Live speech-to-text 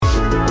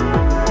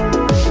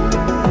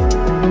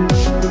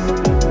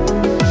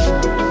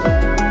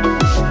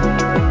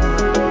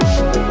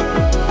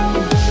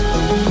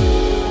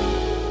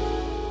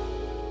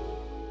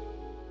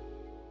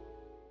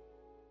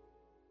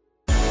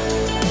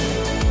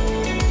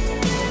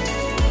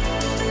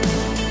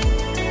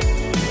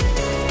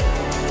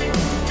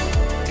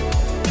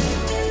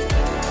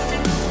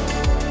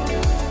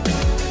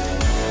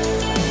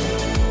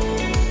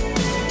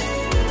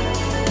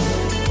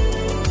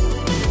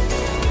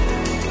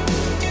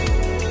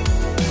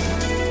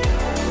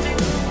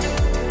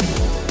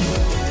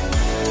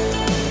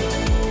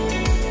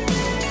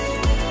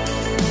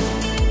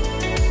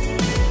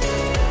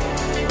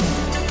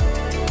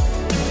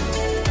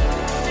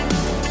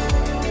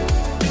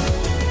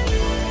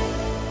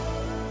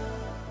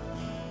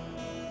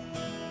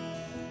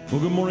Well,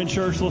 good morning,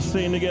 church. Let's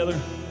stand together.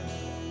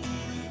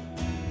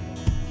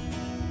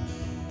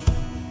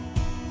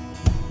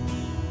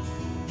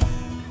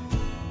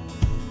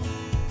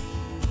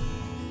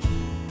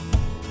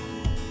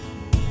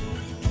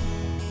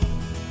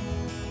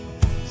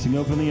 Sing,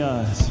 open the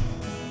eyes.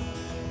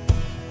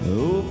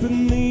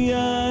 Open the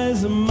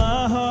eyes of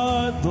my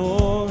heart,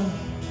 Lord.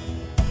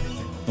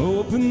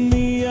 Open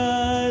the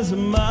eyes of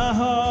my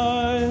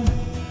heart.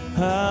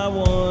 I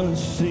want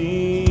to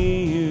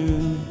see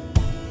you.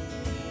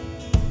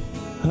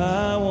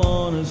 I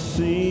want to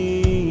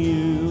see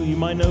you. You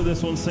might know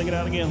this one. Sing it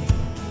out again.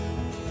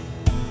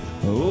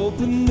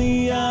 Open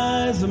the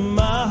eyes of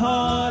my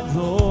heart,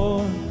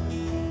 Lord.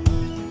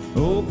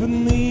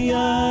 Open the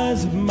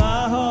eyes of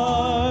my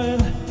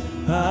heart.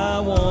 I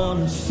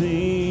want to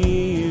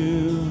see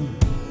you.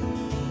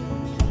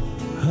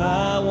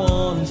 I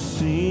want to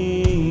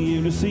see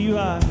you. To see you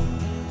high.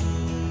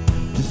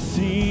 To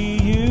see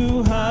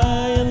you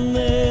high and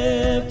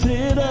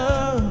lifted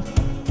up,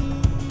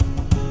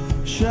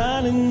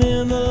 shining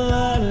in the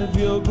light of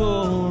your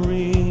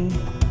glory.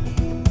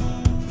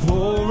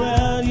 Pour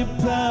out your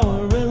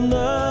power and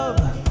love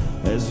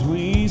as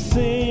we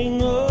sing,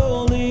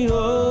 holy,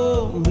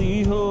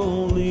 holy,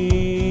 holy.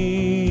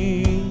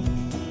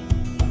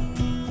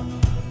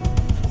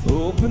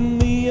 Open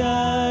the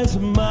eyes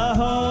of my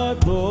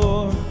heart,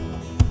 Lord.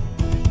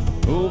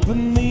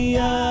 Open the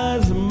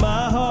eyes of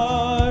my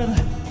heart.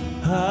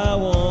 I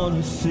want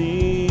to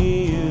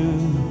see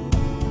you.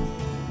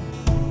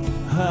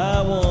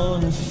 I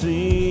want to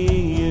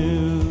see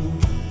you.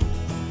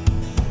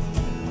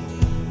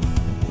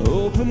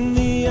 Open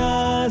the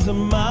eyes of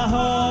my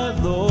heart,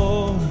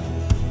 Lord.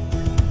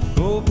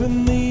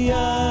 Open the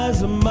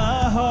eyes of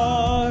my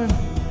heart.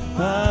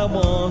 I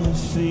want to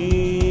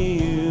see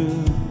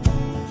you.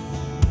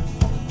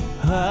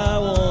 I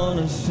want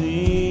to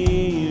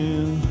see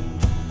you.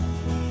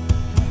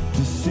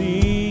 To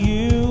see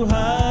you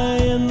high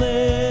and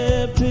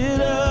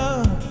lifted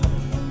up,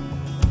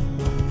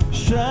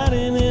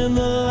 shining in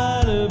the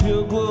light of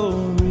your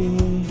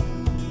glory.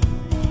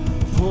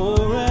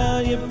 Pour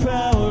out your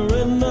power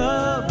and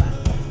love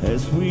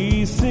as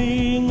we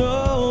sing,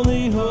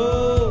 holy,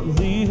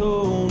 holy,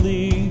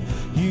 holy.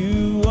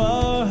 You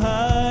are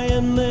high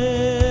and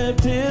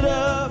lifted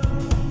up,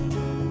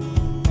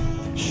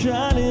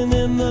 shining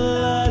in the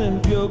light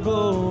of your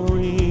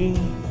glory.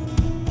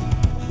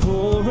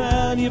 Pour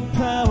out your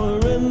power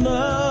and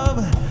love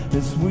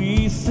as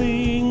we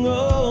sing,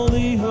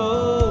 holy,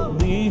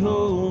 holy,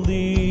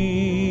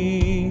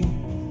 holy.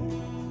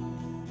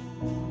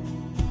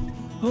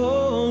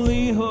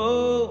 Holy,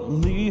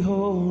 holy,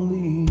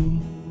 holy.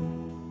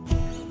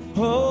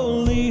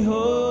 Holy,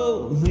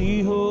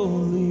 holy,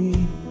 holy.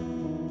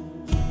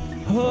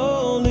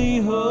 Holy,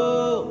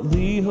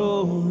 holy,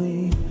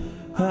 holy.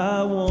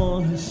 I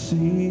want to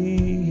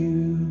see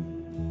you.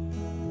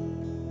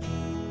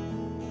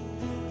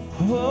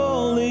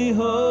 Holy,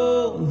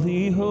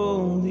 holy,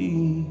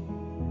 holy.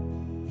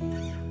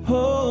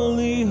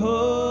 Holy,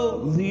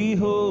 holy,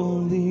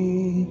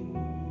 holy.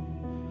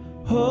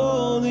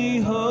 Holy,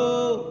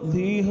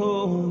 holy,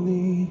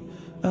 holy.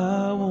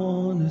 I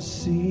want to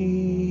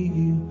see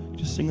you.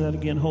 Just sing that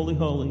again. Holy,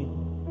 holy.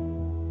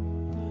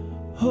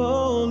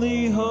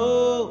 Holy,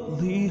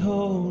 holy,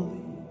 holy.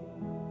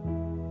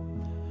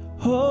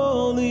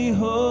 Holy,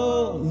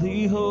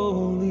 holy,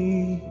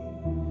 holy.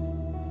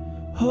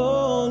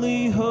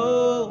 Holy,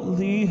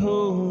 holy,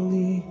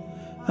 holy.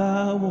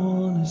 I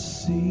want to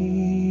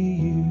see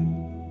you.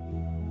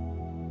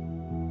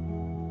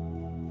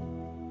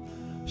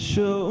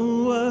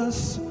 Show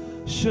us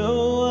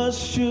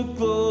your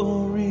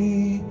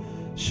glory.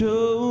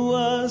 Show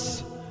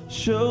us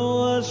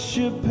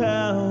your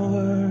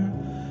power.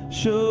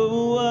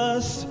 Show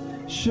us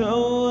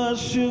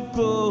your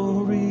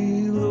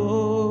glory,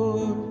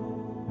 Lord.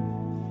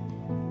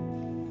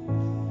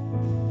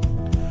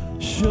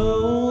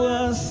 Show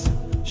us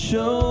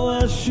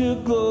your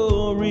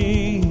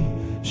glory.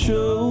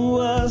 Show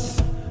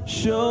us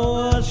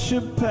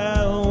your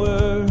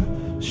power.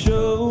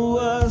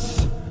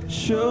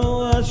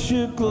 Show us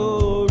your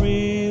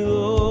glory,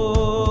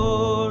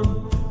 Lord.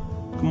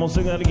 Come on,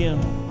 sing that again.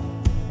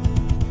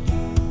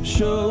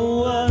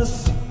 Show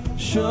us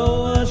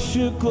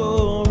your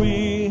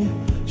glory.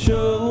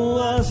 Show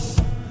us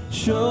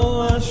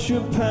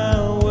your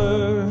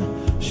power.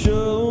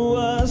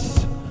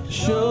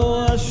 Show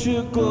us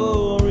your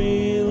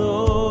glory,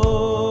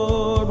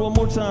 Lord. One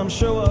more time,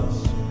 show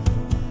us.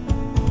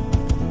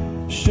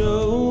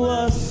 Show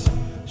us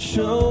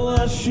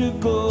your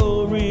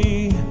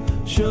glory.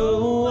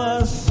 Show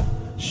us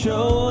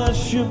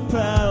your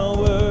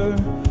power.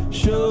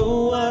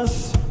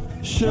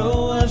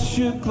 Show us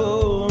your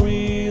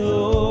glory,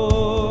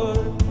 Lord.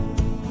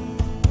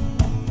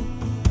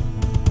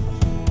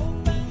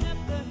 Open up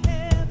the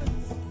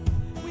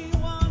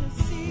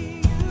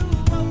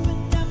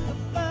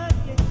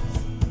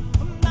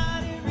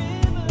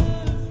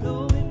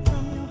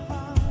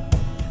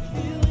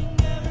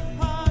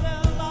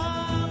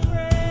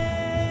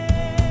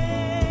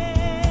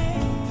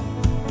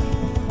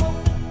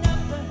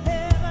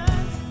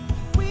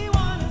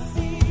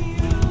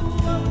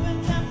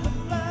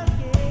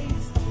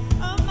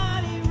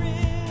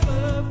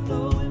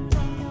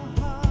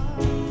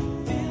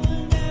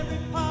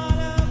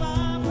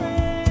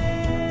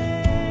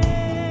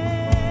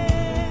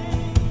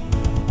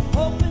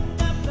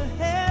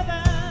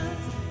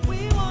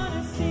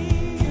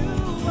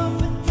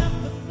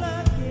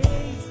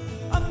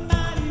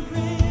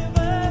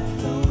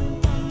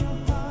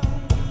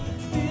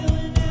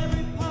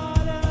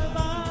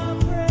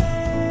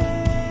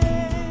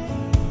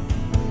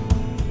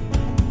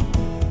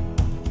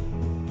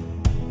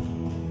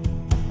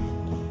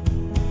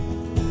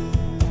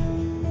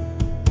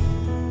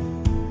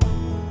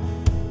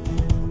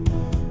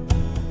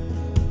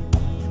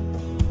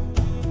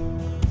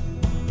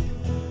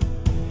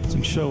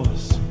show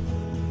us.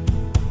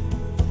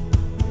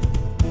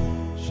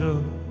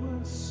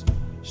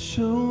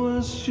 Show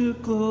us your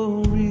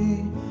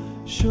glory.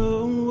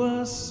 Show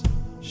us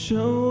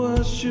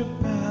your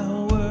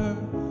power.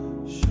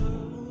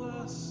 Show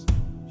us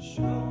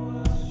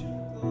your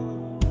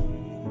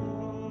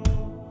glory.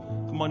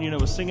 Come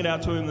on, sing it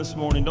out to him this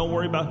morning. Don't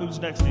worry about who's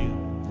next to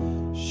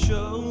you.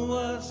 Show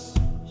us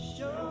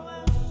your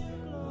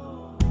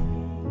glory.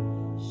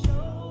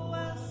 Show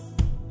us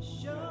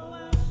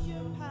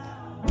your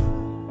power.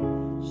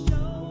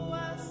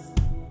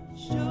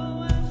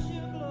 Show us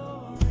your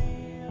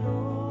glory,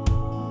 Lord.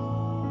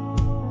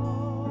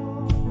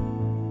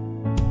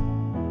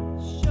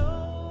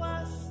 Show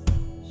us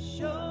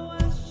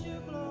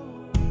your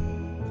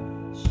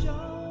glory.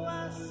 Show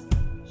us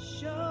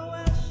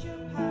your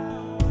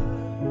power.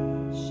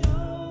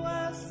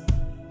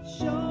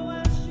 Show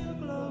us your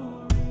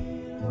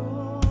glory,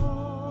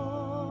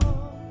 Lord.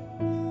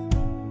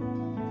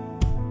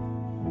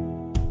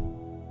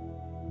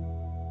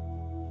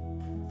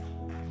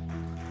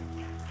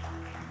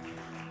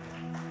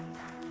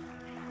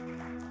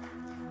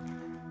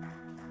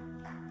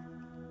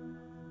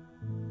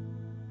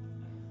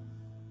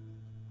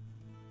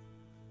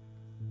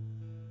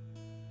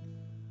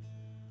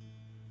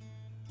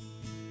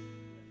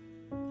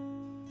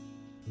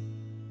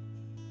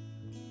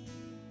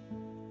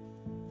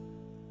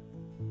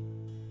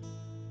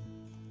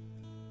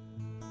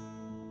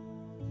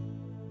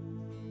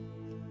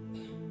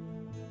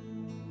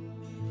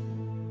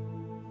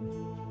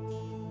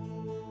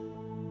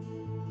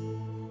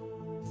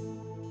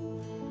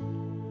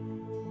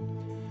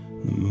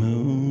 The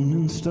moon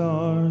and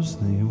stars,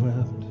 they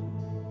wept.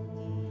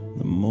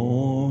 The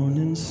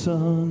morning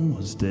sun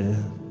was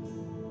dead.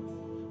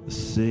 The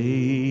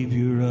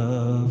Savior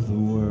of the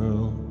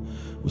world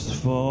was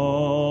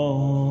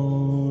falling.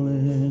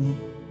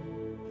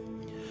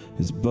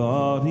 His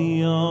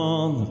body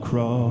on the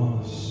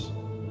cross,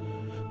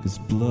 his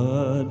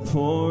blood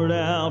poured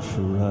out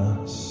for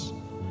us.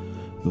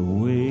 The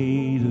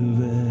weight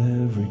of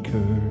every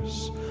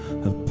curse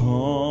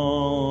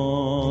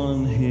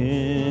upon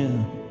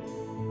him.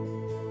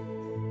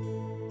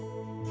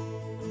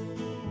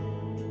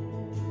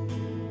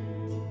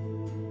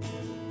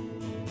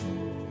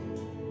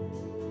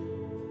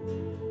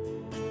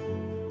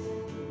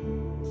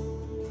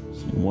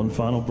 One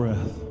final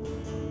breath.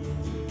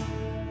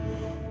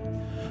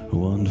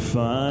 One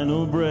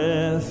final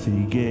breath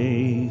he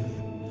gave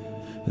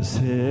as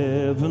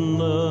heaven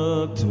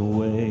looked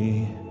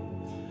away.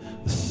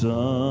 The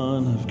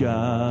Son of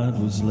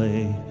God was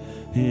laid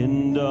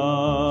in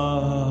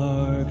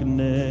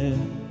darkness.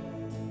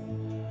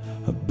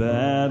 A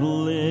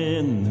battle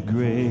in the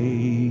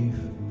grave,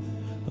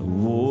 a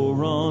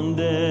war on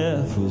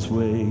death was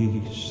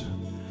waged.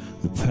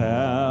 The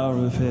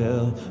power of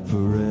hell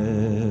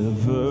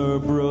forever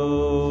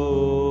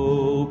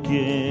broken.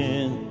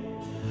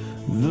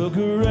 The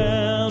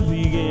ground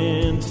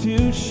began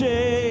to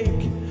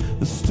shake.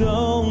 The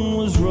stone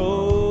was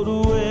rolled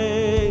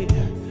away.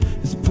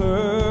 His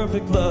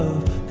perfect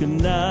love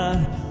could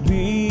not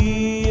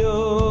be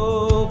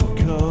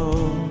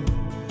overcome.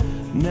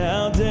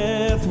 Now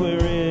death,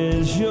 where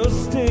is your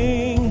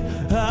sting?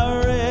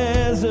 Our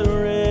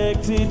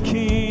resurrected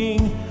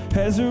King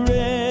has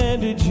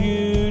rendered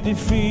you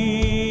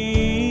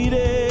defeated,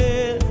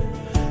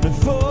 and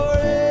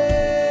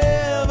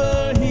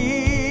forever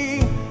he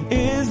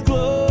is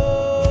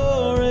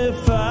glorified.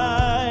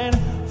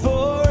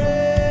 Forever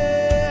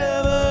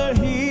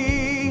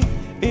he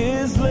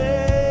is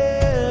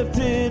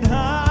lifted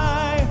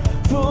high.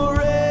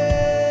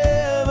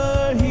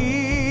 Forever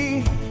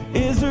he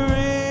is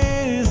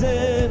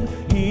risen.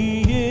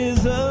 He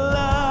is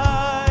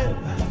alive.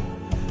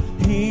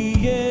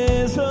 He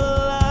is alive.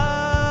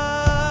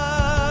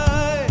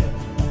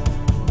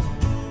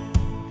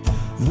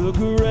 The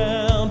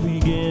ground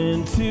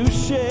began to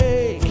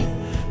shake.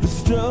 The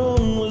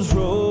stone was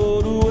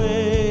rolled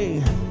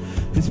away.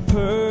 His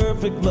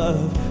perfect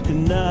love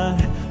cannot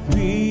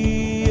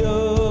be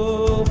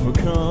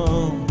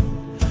overcome.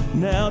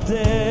 Now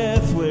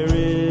death, where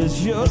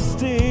is your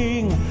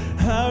sting?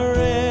 Our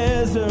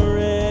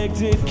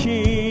resurrected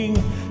King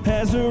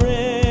has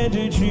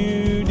rendered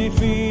you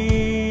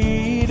defeated.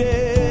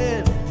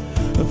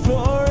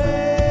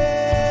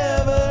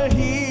 Forever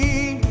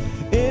he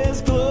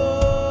is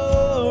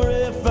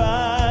glorified.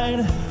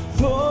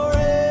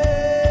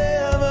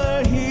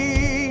 Forever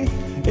he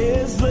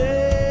is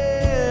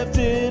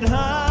lifted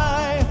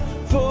high.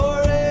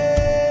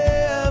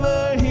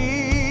 Forever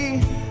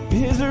he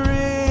is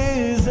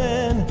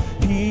risen.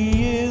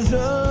 He is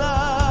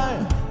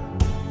alive.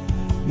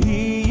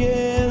 He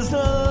is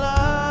alive.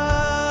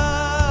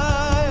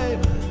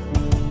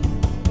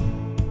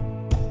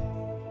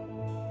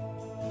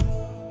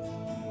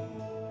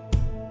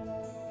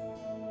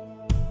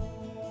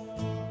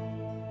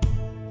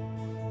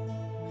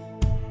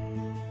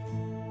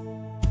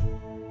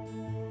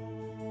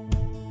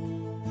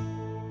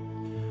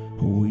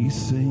 We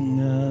sing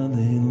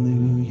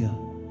hallelujah.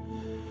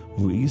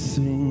 We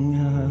sing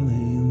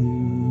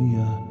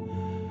hallelujah.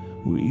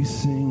 We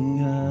sing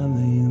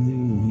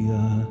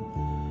hallelujah.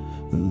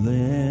 The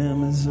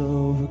Lamb is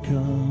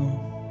overcome.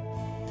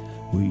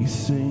 We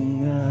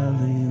sing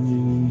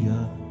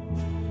hallelujah.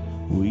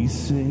 We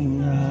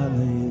sing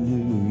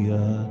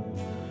hallelujah.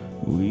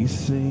 We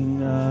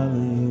sing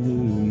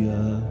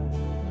hallelujah.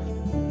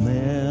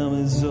 Lamb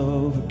is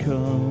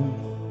overcome.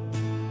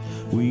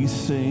 We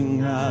sing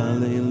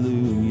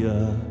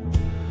hallelujah.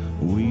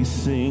 We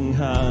sing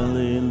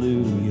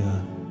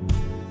hallelujah.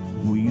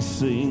 We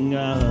sing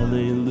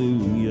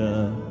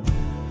hallelujah.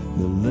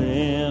 The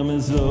Lamb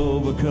is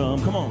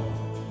overcome. Come on.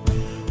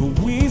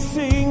 We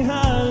sing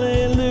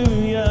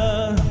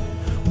hallelujah.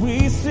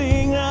 We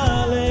sing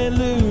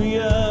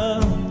hallelujah.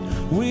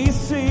 We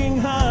sing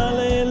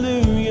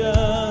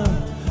hallelujah.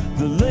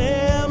 The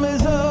Lamb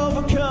is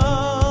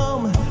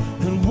overcome.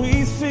 And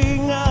we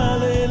sing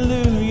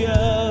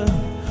hallelujah.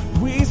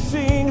 We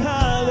sing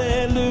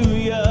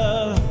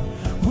hallelujah.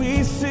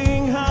 We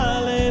sing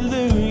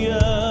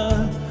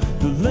hallelujah.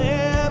 The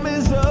Lamb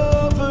is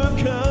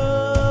overcome.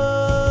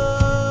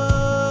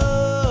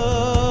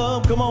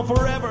 Come on,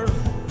 forever.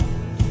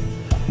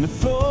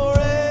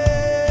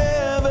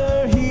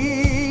 Forever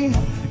he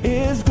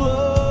is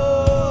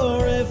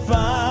glorified.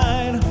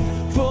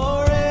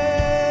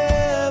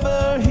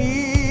 Forever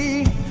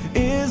he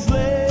is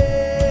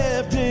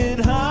lifted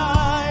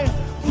high.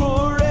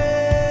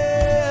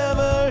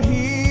 Forever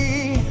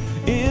he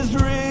is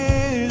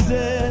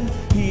risen.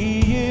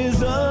 He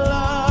is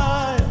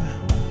alive.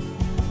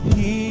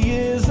 He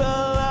is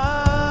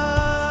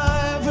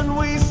alive. And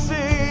we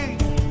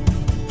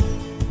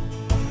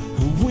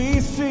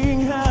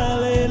sing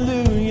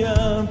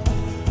hallelujah.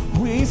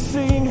 We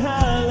sing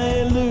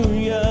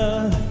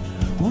hallelujah.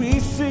 We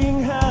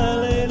sing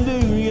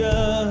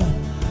hallelujah.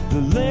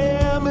 The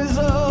Lamb is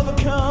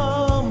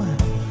overcome.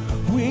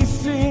 We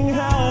sing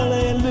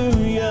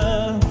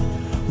hallelujah.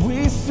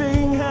 We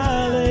sing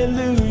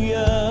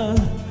hallelujah.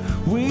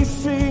 We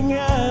sing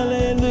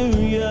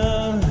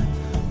hallelujah.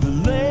 The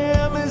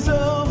Lamb is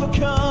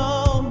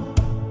overcome.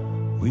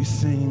 We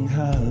sing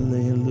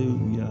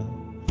hallelujah.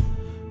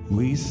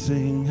 We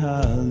sing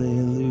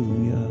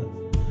hallelujah.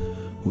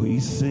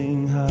 We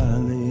sing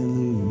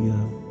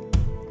hallelujah.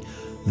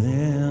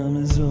 Lamb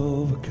is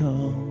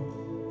overcome.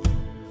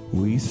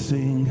 We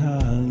sing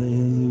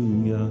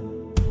hallelujah.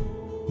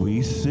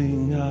 We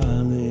sing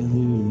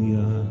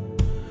hallelujah.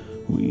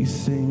 We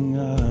sing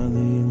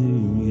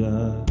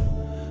hallelujah.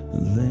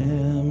 The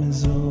Lamb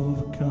is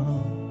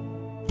overcome.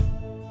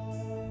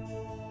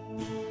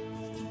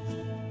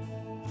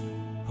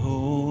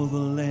 Oh, the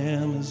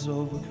Lamb is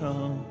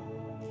overcome.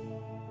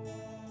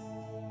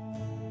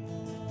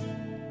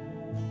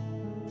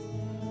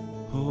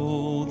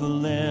 Oh, the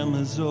Lamb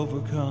has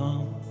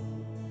overcome.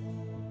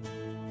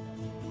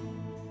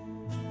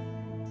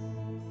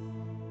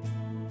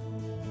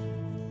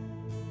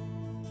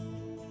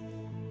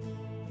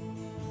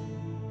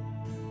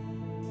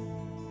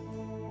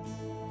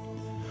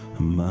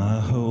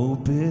 My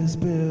hope is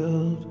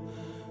built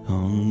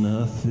on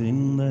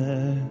nothing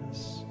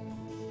less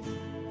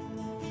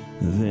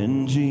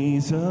than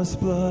Jesus'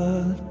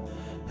 blood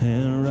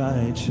and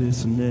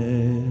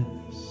righteousness.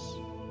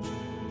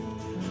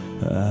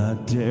 I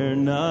dare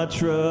not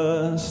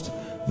trust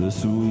the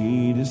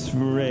sweetest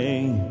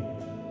frame,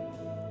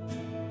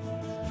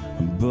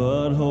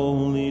 but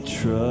wholly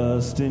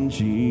trust in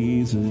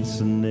Jesus'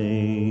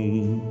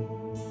 name.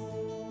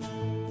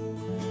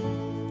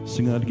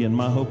 Sing that again.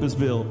 My hope is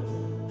built.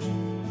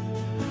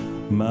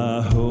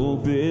 My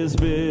hope is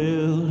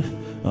built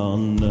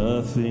on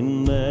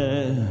nothing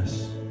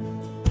less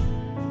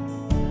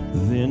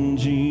than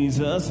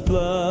Jesus'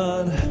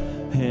 blood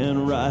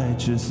and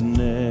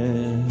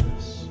righteousness.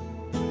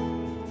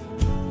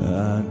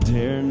 I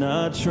dare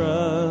not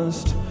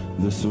trust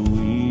the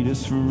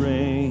sweetest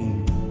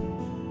frame,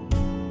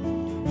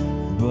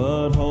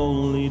 but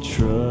wholly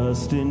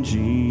trust in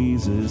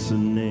Jesus'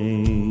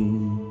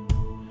 name.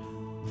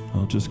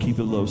 I'll just keep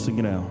it low, sing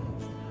it out.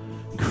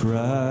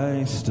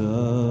 Christ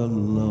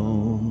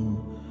alone,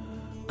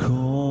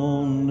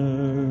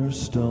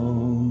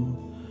 cornerstone,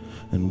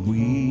 and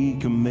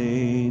weak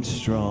made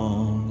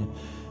strong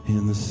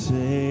in the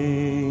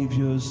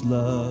Savior's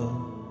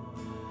love.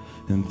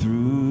 And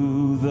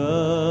through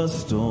the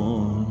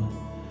storm,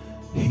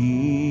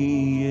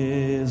 He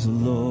is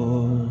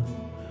Lord,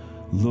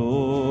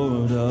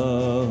 Lord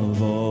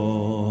of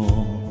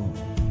all.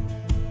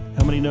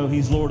 How many know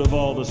He's Lord of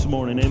all this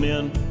morning?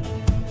 Amen?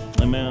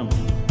 Amen.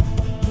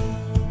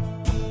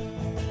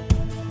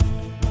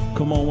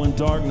 Come on, when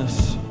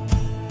darkness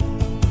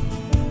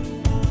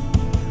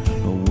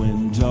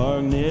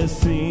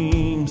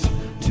seems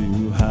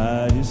to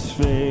hide His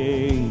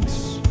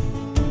face,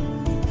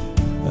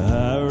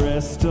 I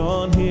rest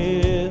on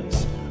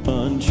His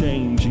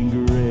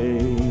unchanging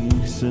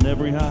grace. In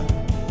every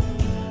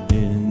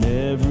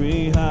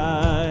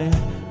high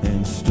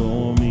and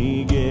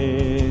stormy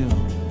gale,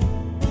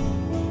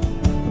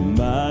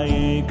 my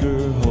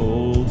anchor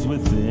holds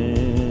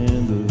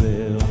within the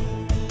veil.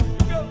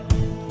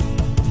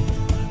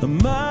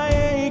 My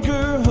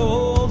anchor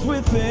holds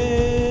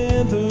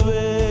within the veil.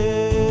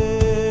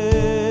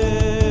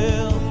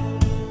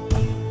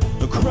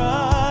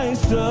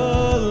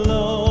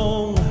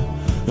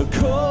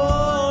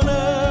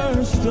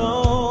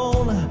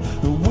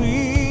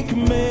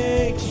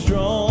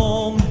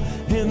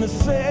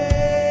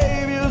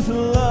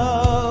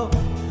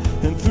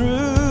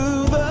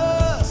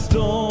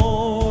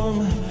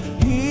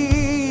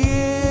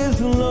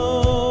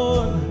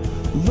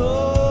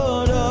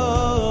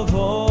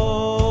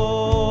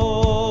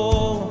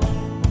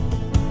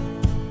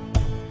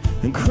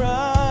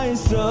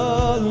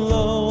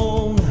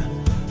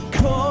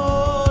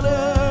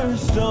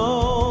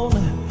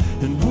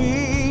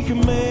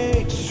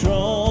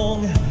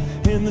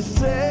 the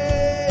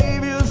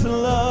Savior's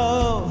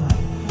love,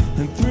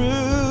 and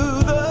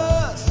through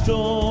the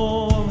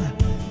storm,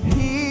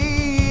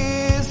 He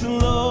is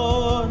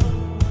Lord,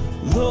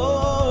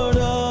 Lord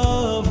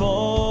of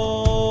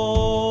all.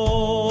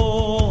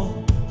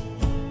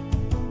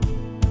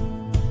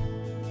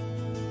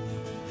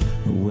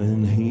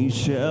 When He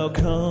shall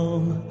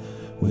come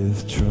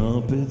with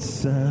trumpet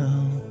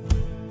sound,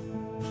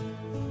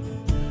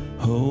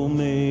 oh,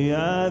 may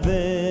I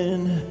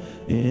then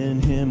in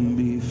Him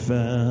be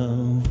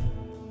found,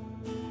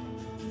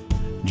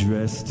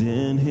 dressed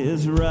in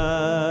His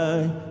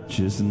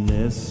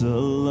righteousness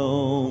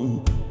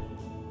alone,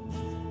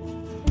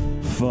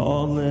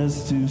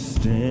 faultless to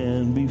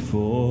stand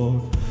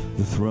before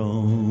the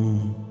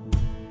throne.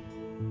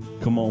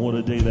 Come on, what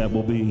a day that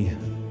will be.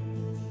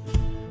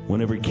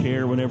 When every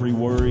care, when every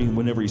worry,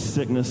 when every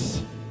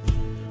sickness,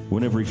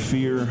 when every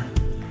fear,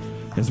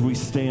 as we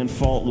stand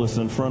faultless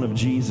in front of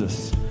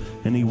Jesus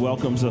and He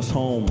welcomes us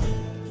home.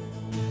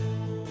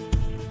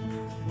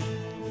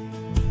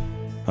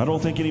 I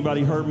don't think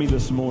anybody heard me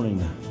this morning.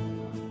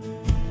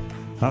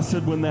 I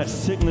said when that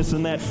sickness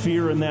and that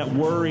fear and that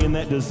worry and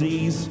that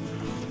disease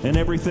and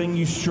everything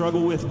you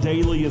struggle with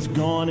daily is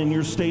gone and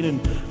you're standing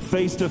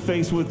face to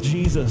face with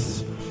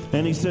Jesus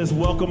and He says,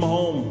 welcome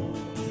home.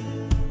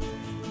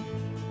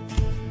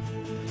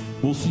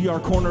 We'll see our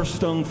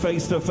cornerstone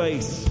face to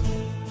face.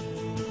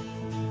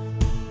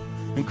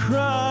 And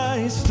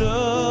Christ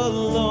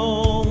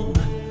alone,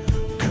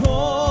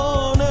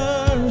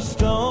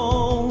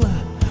 cornerstone,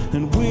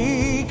 and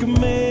weak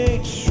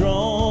made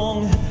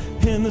strong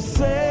in the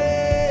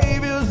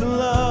Savior's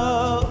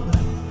love,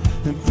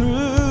 and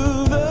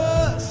through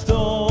the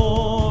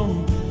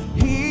storm,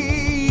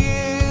 He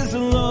is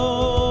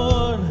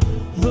Lord,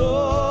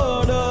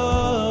 Lord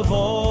of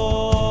all.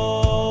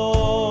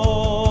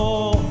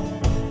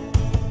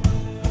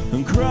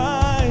 And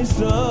Christ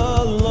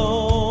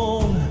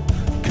alone,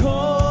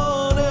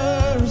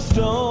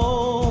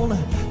 cornerstone,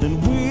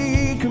 and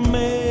we can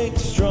make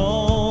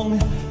strong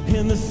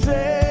in the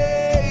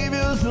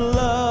Savior's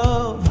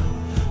love,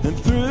 and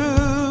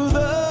through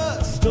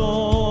the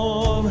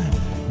storm,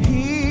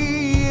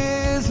 He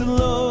is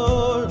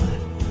Lord,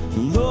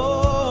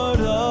 Lord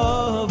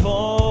of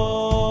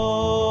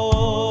all.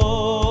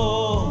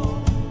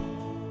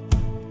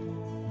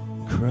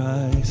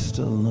 Christ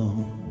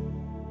alone,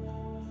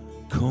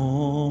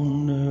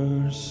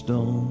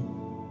 cornerstone,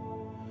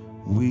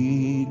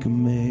 weak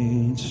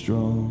made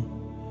strong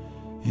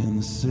in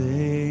the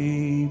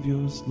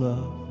Savior's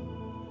love,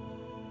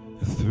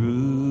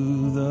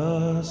 through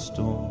the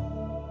storm,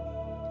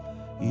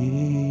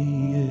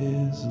 He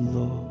is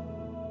Lord,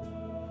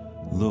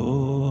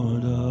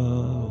 Lord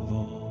of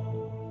all.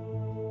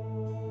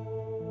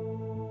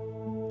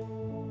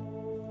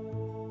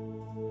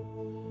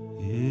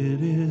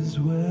 It is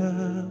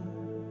well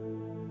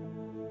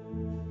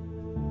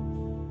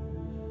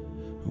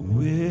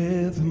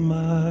with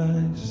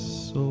my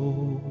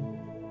soul.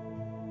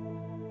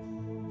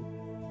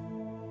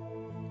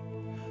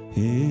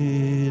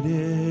 It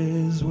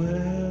is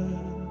well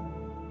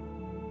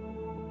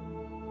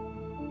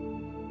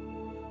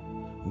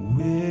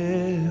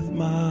with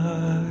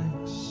my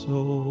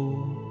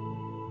soul.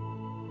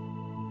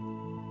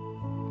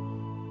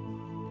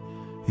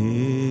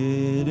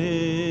 It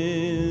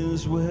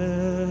is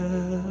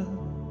well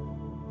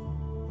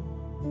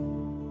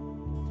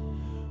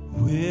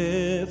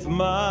with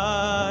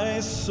my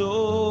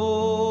soul.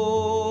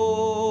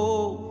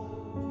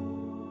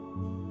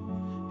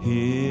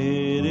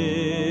 It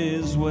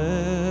is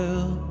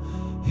well,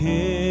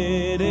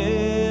 it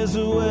is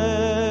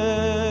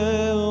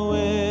well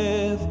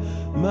with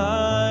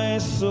my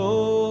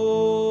soul.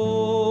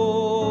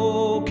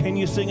 Can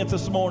you sing it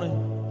this morning?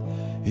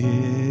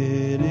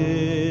 It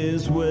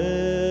is well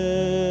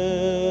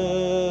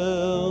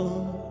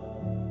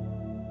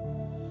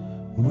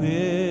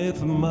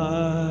with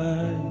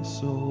my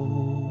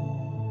soul.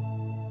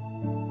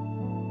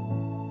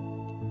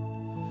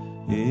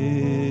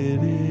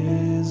 It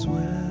is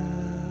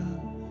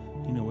well.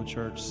 You know what,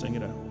 church? Sing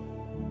it out.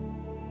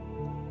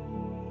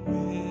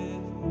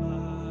 With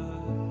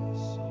my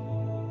soul.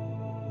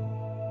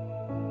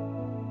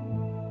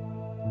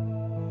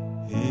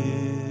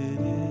 It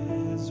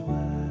is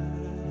well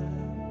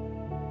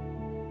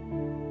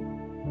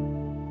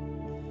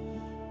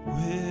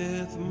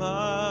with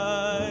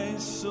my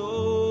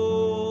soul.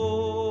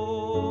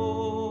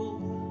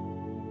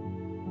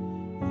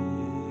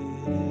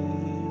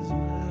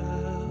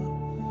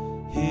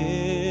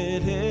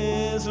 It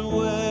is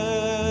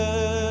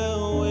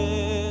well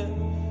with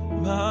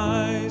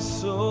my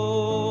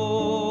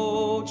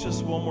soul.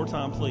 Just one more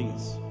time,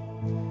 please.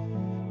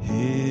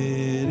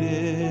 It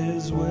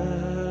is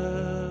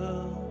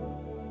well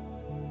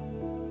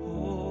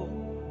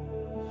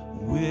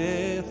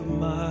with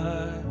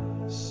my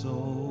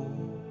soul.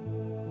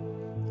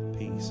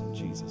 Peace in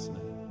Jesus'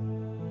 name.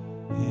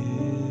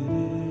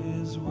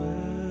 It is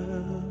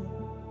well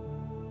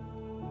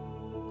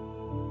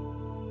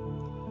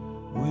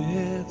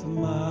with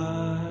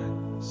my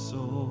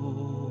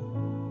soul.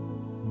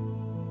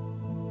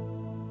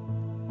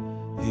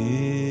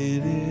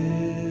 It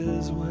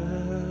is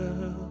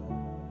well,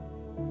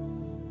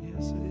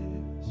 yes it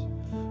is,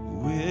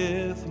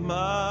 with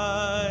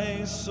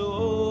my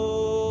soul.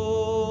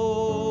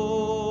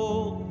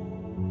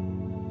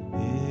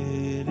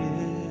 It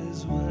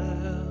is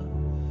well,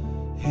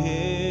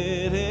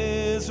 it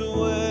is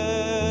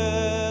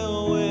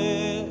well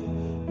with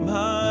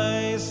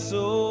my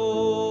soul.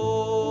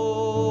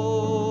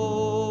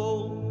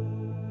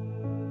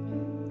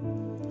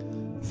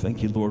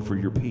 Thank you, Lord, for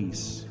your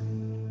peace.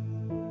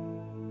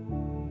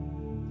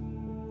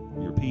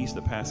 Your peace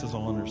that passes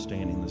all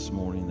understanding this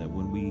morning, that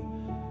when we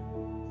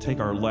take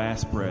our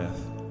last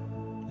breath,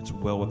 it's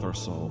well with our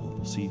soul.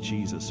 We'll see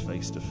Jesus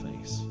face to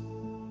face.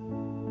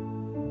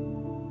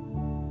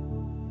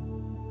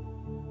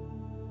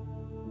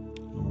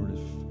 Lord,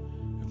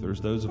 if there's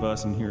those of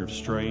us in here who've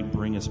strayed,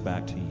 bring us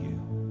back to you.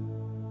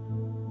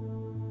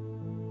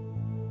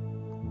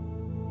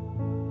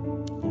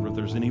 Lord, if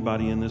there's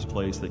anybody in this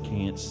place that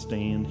can't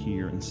stand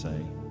here and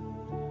say,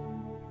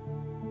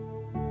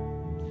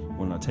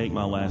 when I take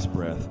my last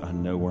breath, I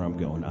know where I'm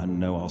going. I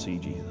know I'll see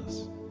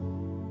Jesus.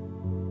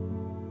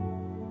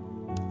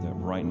 That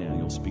right now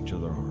you'll speak to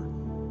their heart.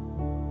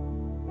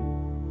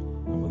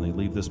 And when they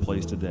leave this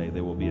place today,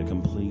 they will be a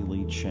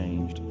completely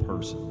changed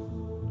person.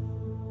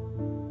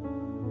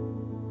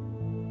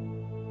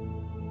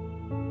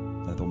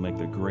 That they'll make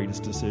the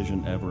greatest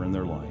decision ever in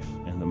their life,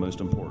 and the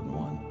most important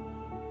one.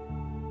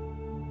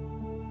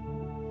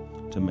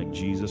 To make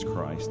Jesus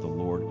Christ the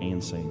Lord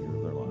and Savior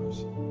of their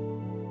lives.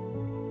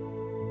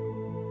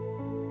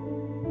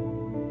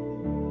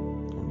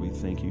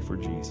 Thank you for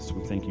Jesus.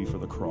 We thank you for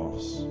the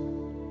cross.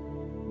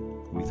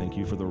 We thank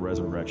you for the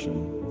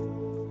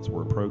resurrection as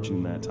we're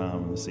approaching that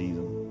time of the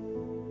season.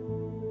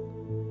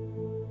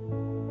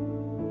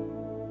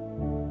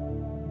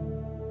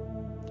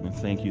 And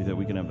thank you that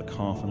we can have the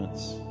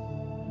confidence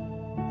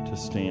to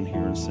stand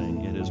here and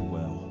sing, "It is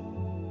well."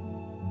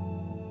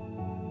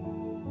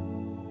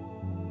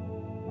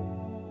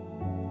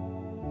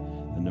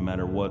 And no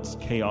matter what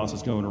chaos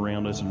is going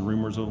around us and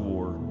rumors of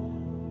war,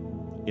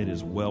 it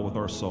is well with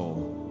our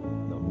soul.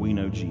 We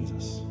know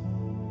Jesus.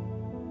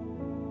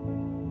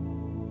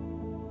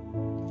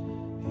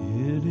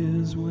 It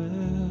is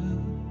well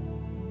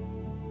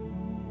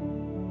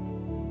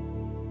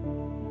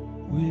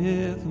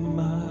with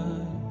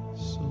my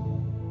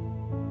soul.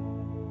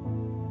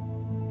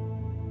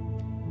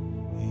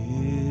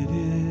 It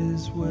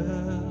is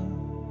well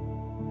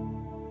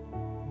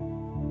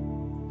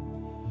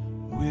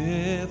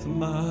with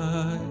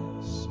my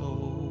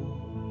soul.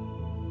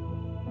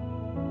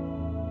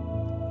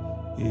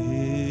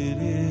 It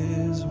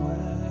is well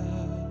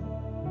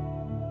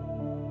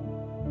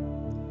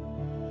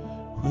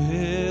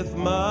with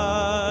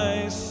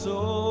my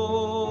soul.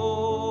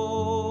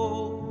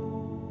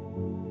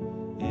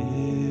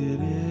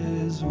 It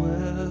is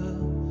well.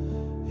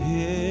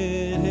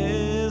 It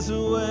is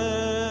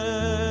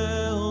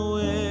well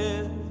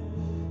with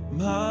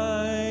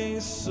my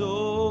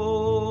soul.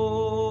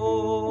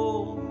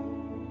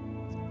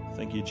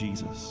 Thank you,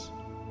 Jesus.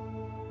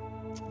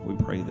 We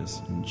pray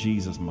this in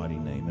Jesus' mighty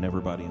name. And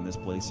everybody in this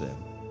place said,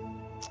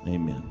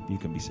 amen. You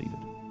can be seated.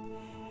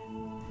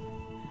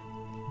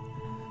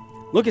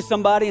 Look at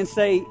somebody and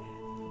say,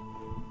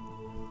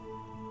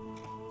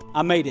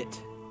 I made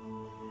it.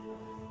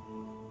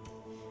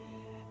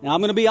 Now, I'm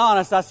going to be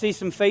honest. I see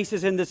some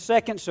faces in the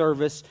second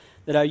service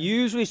that I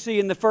usually see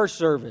in the first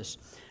service.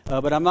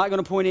 But I'm not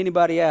going to point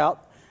anybody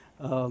out.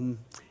 How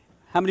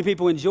many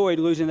people enjoyed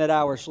losing that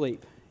hour of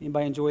sleep?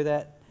 Anybody enjoy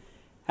that?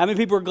 How many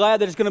people are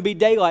glad that it's going to be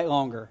daylight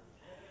longer?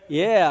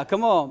 Yeah,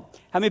 come on.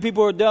 How many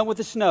people are done with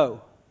the snow?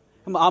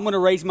 I'm going to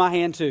raise my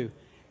hand too.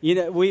 You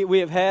know, we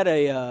have had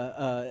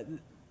a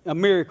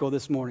miracle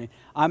this morning.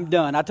 I'm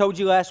done. I told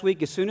you last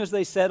week, as soon as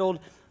they settled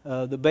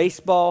the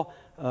baseball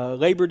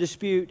labor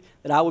dispute,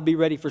 that I would be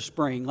ready for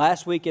spring.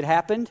 Last week it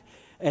happened,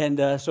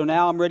 and so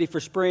now I'm ready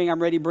for spring.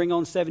 I'm ready to bring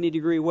on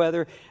 70-degree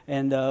weather,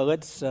 and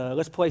let's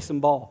play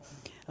some ball.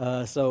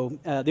 So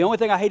the only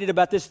thing I hated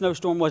about this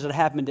snowstorm was it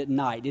happened at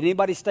night. Did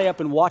anybody stay up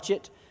and watch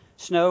it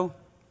snow?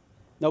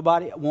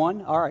 Nobody?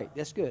 One? All right,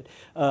 that's good.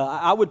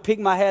 I would peek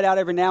my head out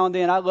every now and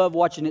then. I love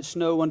watching it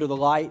snow under the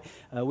light.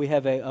 We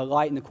have a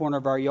light in the corner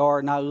of our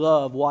yard, and I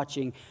love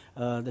watching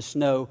the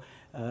snow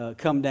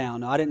come down.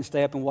 Now, I didn't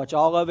stay up and watch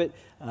all of it.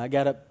 I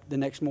got up the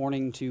next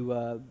morning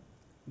to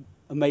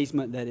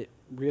amazement that it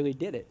really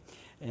did it.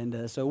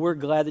 And so we're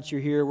glad that you're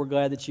here. We're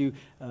glad that you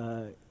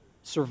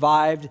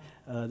survived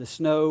the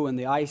snow and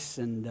the ice,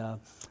 and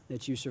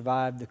that you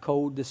survived the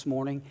cold this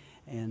morning.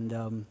 And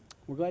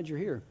we're glad you're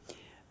here.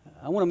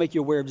 I want to make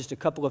you aware of just a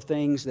couple of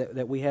things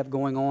that we have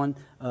going on.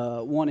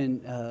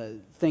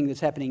 One thing that's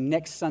happening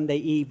next Sunday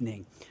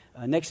evening.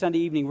 Next Sunday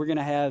evening, we're going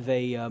to have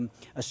a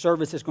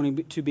service that's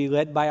going to be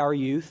led by our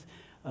youth.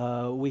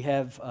 We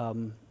have our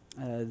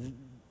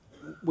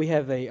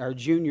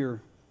junior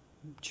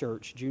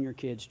church, junior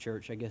kids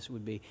church, I guess it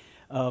would be.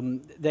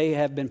 They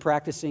have been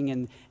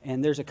practicing,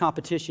 and there's a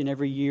competition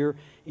every year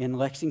in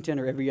Lexington,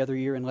 or every other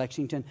year in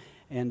Lexington.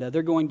 and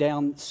they're going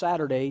down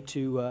Saturday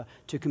to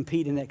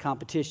compete in that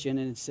competition,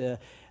 and it's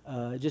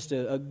just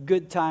a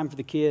good time for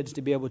the kids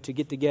to be able to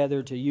get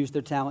together to use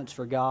their talents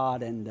for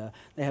God, and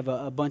they have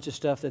a bunch of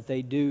stuff that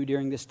they do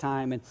during this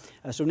time. And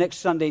so next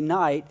Sunday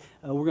night,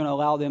 we're going to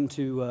allow them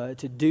to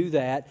do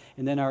that,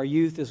 and then our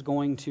youth is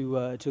going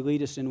to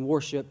lead us in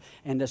worship.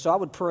 And so I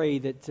would pray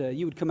that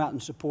you would come out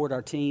and support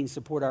our teens,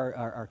 support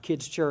our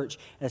kids' church.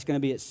 That's going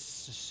to be at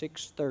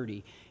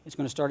 6:30. It's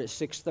going to start at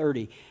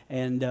 6:30,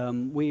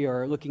 and we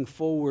are looking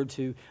forward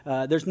to,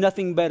 there's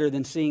nothing better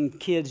than seeing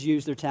kids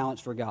use their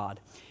talents for God.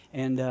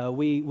 And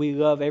we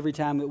love every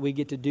time that we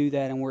get to do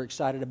that, and we're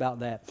excited about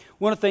that. I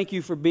want to thank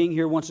you for being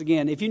here once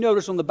again. If you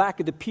notice on the back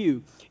of the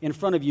pew in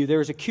front of you,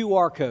 there's a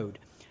QR code.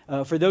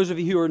 For those of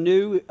you who are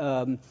new,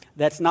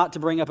 that's not to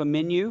bring up a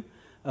menu.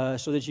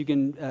 So that you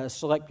can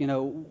select,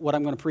 what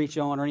I'm going to preach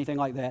on or anything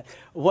like that.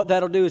 What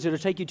that'll do is it'll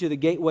take you to the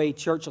Gateway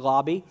Church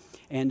lobby,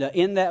 and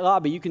in that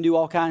lobby you can do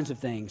all kinds of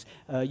things.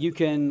 You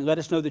can let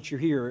us know that you're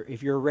here.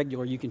 If you're a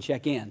regular, you can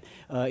check in.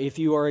 If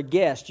you are a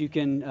guest, you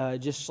can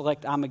just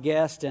select I'm a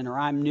guest or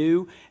I'm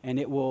new, and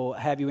it will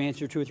have you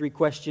answer 2 or 3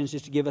 questions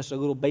just to give us a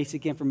little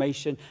basic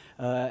information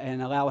and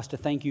allow us to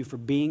thank you for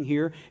being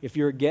here. If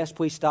you're a guest,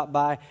 please stop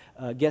by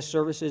guest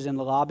services in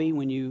the lobby.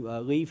 When you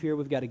leave here,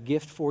 we've got a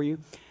gift for you.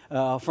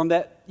 From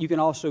that, you can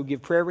also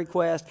give prayer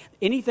requests.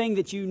 Anything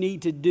that you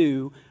need to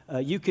do,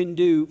 you can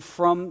do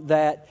from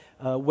that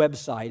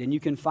website. And you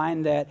can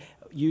find that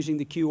using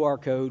the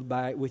QR code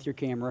with your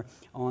camera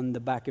on the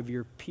back of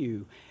your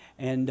pew.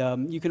 And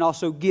you can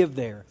also give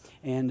there.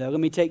 And let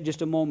me take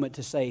just a moment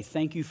to say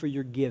thank you for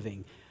your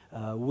giving.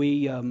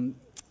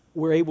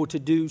 We're able to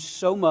do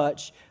so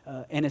much,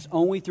 and it's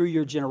only through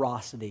your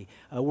generosity.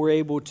 We're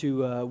able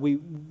to,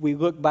 we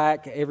look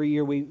back every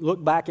year, we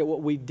look back at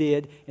what we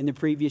did in the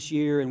previous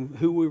year and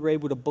who we were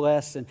able to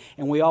bless, and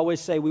we always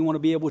say we want to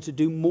be able to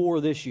do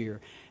more this year.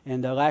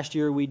 And last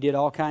year we did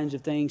all kinds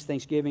of things,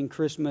 Thanksgiving,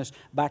 Christmas,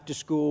 back to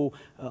school,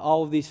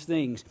 all of these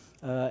things.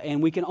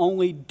 And we can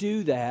only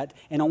do that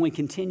and only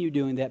continue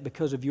doing that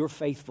because of your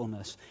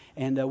faithfulness.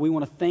 And we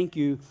want to thank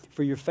you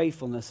for your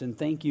faithfulness and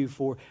thank you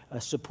for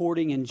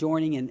supporting and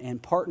joining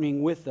and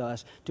partnering with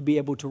us to be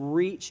able to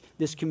reach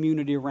this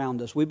community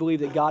around us. We believe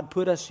that God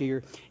put us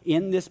here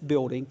in this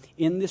building,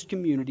 in this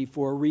community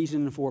for a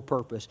reason and for a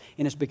purpose.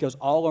 And it's because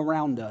all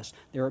around us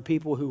there are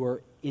people who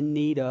are in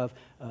need of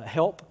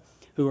help,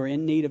 who are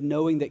in need of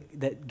knowing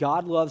that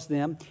God loves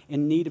them,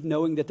 in need of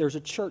knowing that there's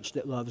a church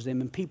that loves them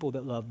and people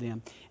that love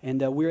them.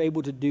 And we're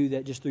able to do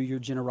that just through your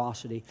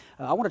generosity.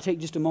 I want to take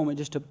just a moment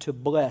just to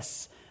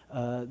bless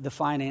the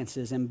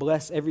finances and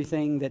bless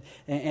everything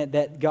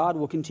that God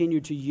will continue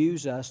to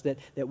use us, that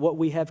what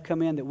we have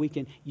come in that we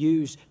can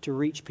use to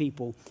reach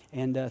people.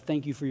 And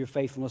thank you for your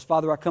faithfulness.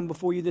 Father, I come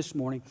before you this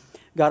morning.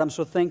 God, I'm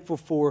so thankful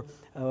for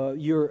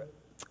your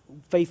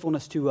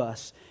faithfulness to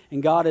us.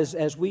 And God,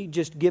 as we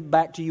just give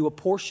back to you a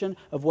portion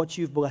of what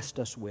you've blessed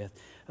us with,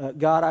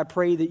 God, I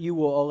pray that you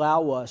will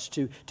allow us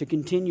to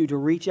continue to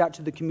reach out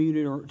to the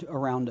community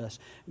around us.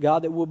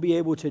 God, that we'll be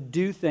able to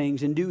do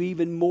things and do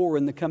even more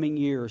in the coming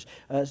years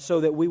so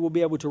that we will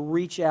be able to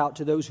reach out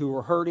to those who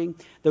are hurting,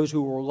 those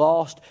who are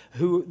lost,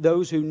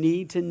 those who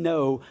need to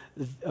know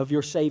of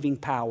your saving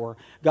power.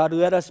 God,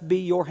 let us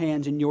be your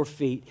hands and your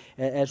feet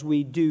as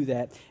we do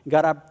that.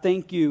 God, I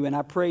thank you and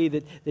I pray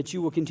that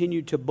you will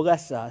continue to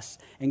bless us.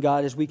 And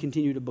God, as we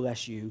continue to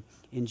bless you,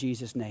 in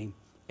Jesus' name,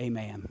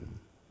 amen.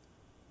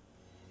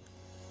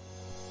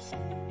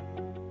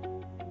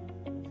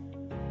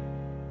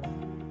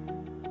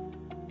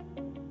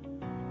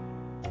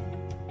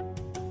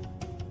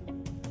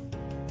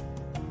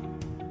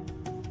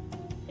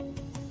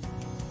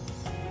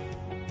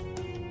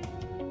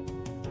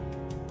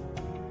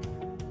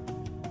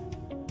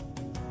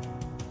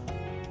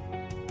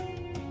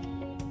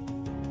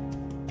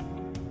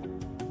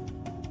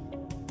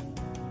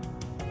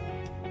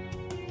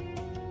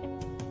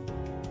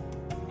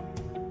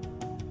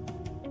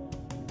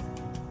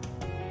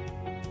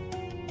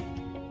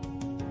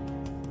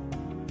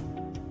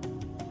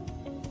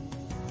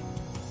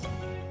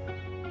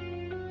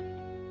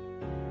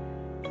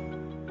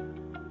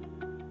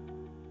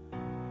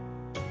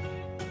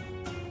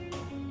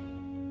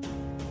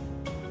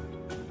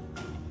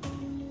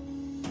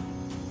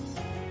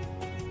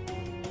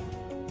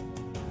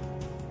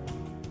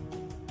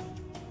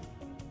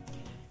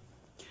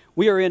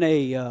 We are in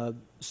a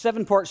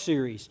 7-part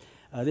series.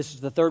 This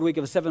is the 3rd week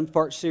of a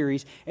 7-part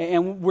series,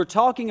 and we're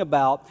talking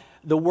about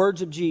the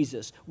words of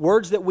Jesus,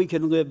 words that we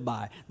can live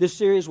by. This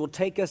series will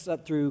take us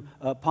up through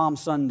Palm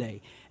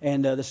Sunday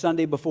and the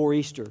Sunday before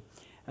Easter.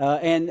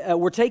 And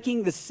we're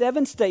taking the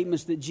 7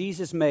 statements that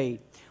Jesus made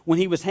when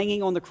he was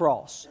hanging on the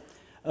cross.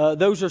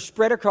 those are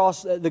spread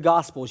across the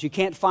Gospels. You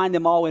can't find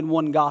them all in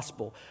one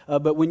Gospel.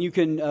 But when you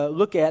can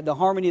look at the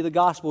harmony of the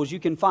Gospels, you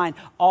can find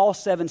all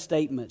 7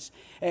 statements.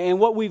 And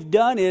what we've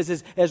done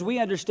is as we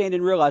understand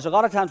and realize, a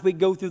lot of times we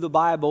go through the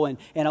Bible, and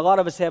a lot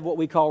of us have what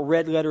we call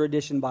red letter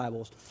edition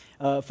Bibles.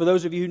 For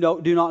those of you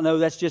who do not know,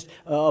 that's just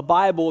a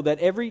Bible that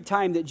every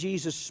time that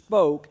Jesus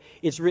spoke,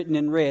 it's written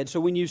in red. So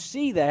when you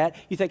see that,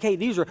 you think, hey,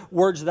 these are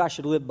words that I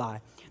should live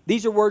by.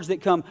 These are words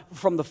that come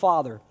from the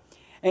Father.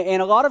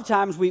 And a lot of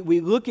times we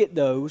look at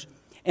those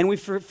and we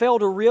fail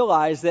to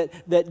realize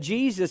that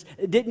Jesus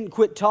didn't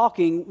quit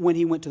talking when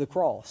he went to the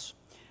cross.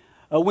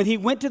 When he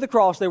went to the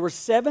cross, there were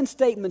 7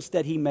 statements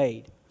that he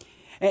made.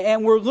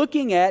 And we're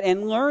looking at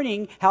and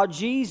learning how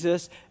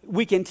Jesus,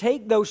 we can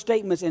take those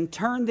statements and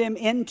turn them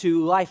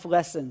into life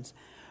lessons.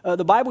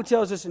 The Bible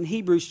tells us in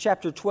Hebrews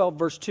chapter 12,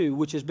 verse 2,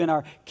 which has been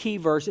our key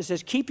verse. It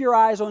says, keep your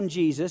eyes on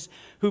Jesus,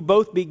 who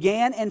both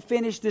began and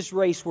finished this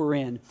race we're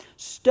in.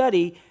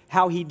 Study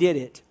how he did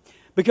it.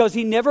 Because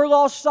he never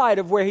lost sight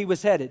of where he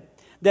was headed.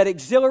 That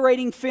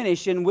exhilarating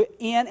finish in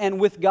and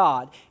with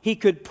God. He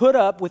could put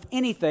up with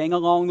anything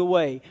along the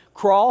way.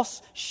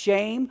 Cross,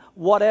 shame,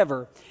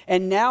 whatever.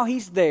 And now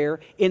he's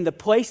there in the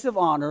place of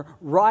honor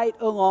right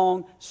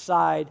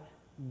alongside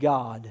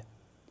God.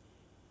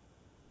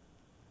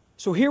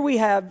 So here we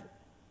have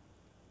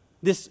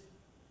this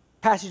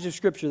passage of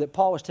Scripture that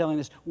Paul was telling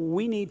us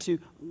we need to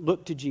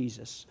look to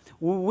Jesus.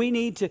 We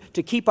need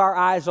to keep our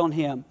eyes on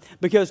him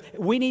because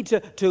we need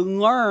to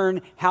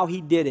learn how he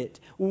did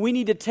it. We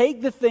need to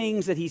take the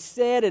things that he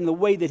said and the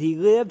way that he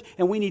lived,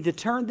 and we need to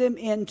turn them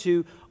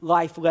into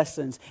life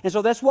lessons. And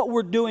so that's what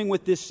we're doing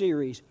with this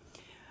series.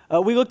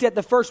 We looked at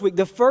the first week.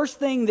 The first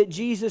thing that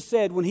Jesus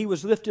said when he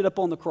was lifted up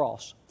on the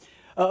cross,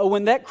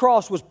 when that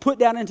cross was put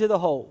down into the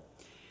hole,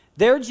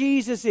 there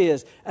Jesus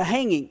is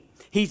hanging.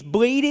 He's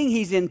bleeding.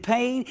 He's in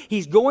pain.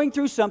 He's going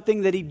through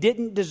something that he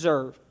didn't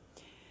deserve.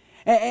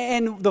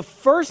 And the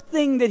first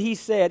thing that he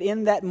said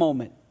in that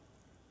moment,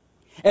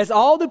 as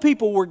all the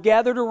people were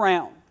gathered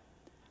around,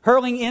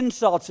 hurling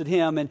insults at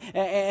him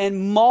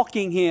and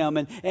mocking him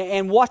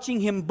and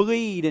watching him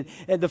bleed,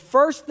 and the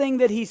first thing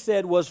that he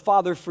said was,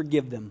 Father,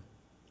 forgive them.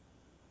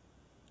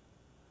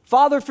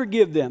 Father,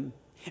 forgive them.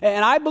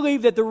 And I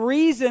believe that the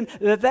reason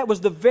that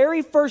was the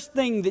very first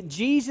thing that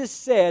Jesus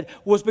said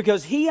was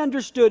because he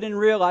understood and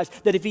realized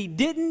that if he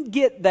didn't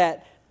get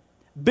that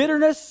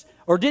bitterness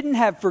or didn't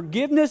have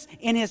forgiveness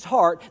in his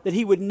heart, that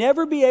he would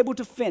never be able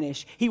to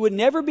finish. He would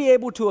never be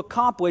able to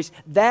accomplish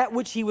that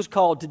which he was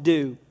called to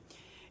do.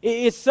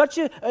 It's such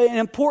an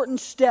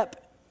important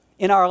step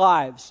in our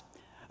lives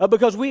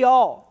because we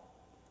all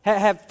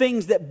have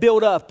things that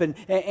build up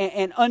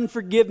and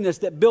unforgiveness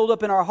that build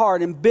up in our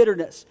heart and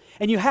bitterness.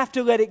 And you have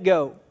to let it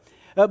go.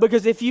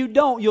 Because if you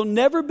don't, you'll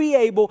never be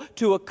able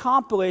to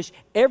accomplish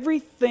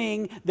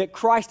everything that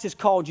Christ has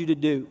called you to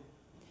do.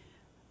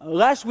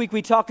 Last week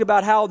we talked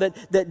about how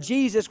that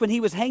Jesus, when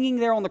he was hanging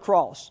there on the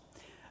cross,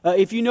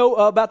 if you know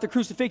about the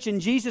crucifixion,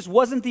 Jesus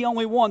wasn't the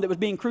only one that was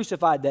being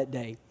crucified that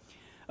day.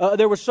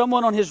 There was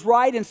someone on his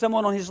right and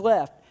someone on his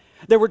left.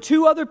 There were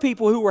 2 other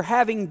people who were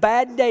having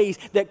bad days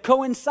that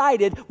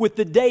coincided with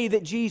the day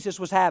that Jesus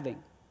was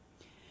having.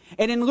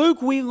 And in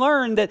Luke, we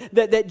learned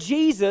that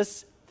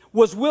Jesus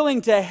was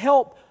willing to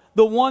help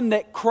the one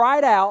that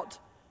cried out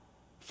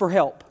for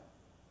help.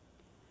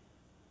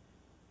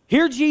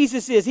 Here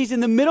Jesus is. He's in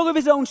the middle of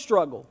his own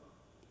struggle.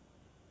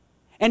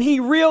 And he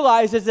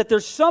realizes that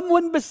there's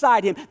someone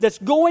beside him that's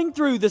going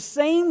through the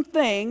same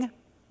thing,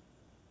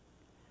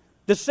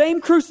 the same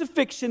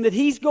crucifixion that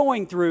he's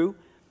going through,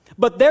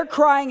 but they're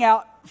crying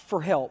out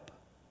for help.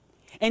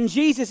 And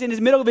Jesus, in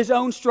the middle of his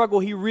own struggle,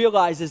 he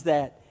realizes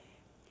that.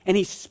 And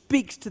he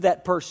speaks to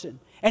that person.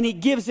 And he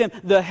gives them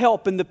the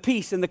help and the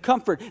peace and the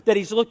comfort that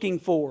he's looking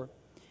for.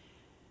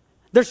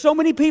 There's so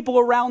many people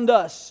around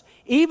us,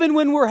 even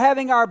when we're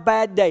having our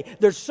bad day,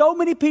 there's so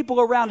many people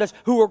around us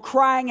who are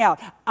crying out,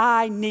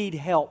 I need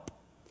help.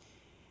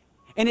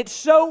 And it's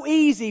so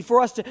easy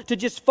for us to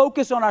just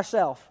focus on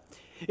ourselves.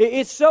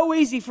 It's so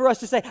easy for us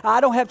to say, I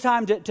don't have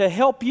time to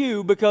help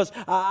you because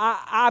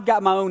I've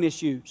got my own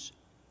issues.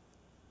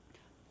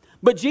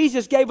 But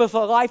Jesus gave us a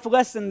life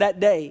lesson that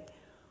day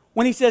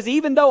when he says,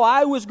 even though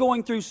I was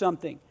going through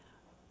something,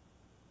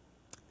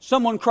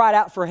 someone cried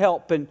out for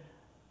help and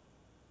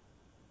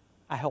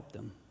I helped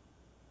them.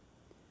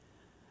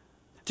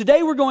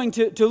 Today we're going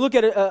to look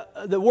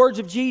at the words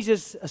of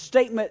Jesus, a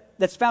statement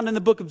that's found in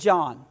the book of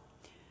John.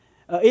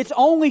 It's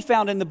only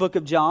found in the book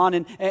of John,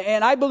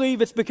 and I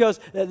believe it's because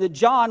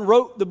John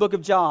wrote the book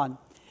of John.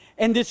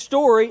 And this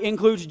story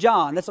includes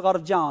John. That's a lot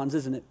of Johns,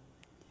 isn't it?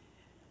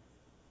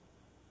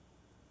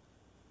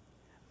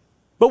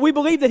 But we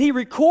believe that he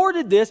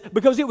recorded this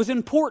because it was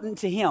important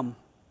to him.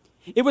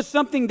 It was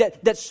something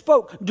that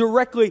spoke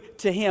directly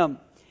to him.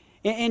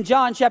 In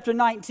John chapter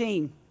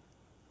 19,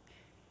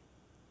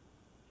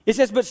 it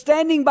says, but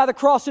standing by the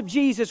cross of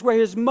Jesus were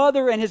his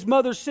mother and his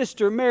mother's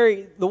sister,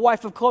 Mary, the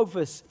wife of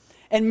Clopas,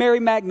 and Mary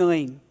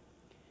Magdalene.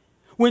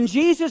 When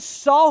Jesus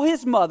saw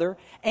his mother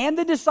and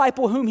the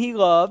disciple whom he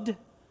loved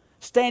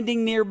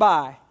standing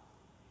nearby,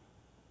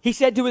 he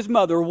said to his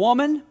mother,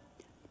 "Woman,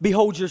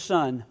 behold your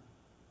son."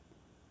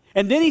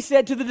 And then he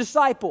said to the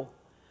disciple,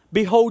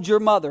 "Behold your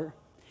mother."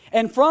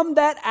 And from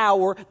that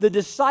hour, the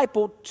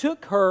disciple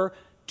took her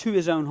to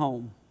his own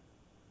home.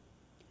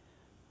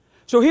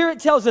 So here it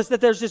tells us that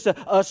there's just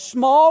a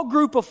small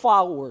group of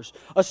followers,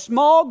 a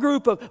small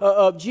group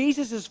of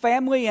Jesus'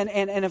 family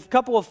and a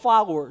couple of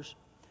followers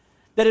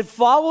that had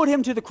followed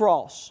him to the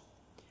cross.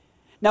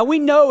 Now we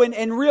know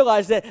and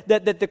realize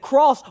that the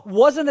cross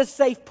wasn't a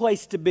safe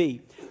place to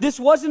be. This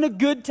wasn't a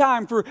good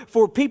time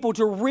for people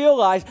to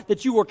realize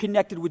that you were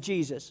connected with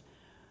Jesus.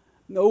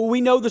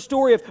 We know the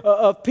story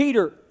of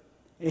Peter.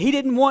 He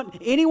didn't want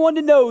anyone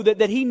to know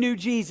that he knew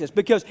Jesus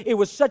because it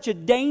was such a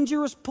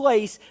dangerous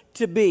place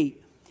to be.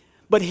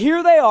 But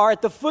here they are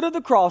at the foot of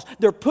the cross.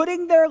 They're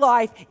putting their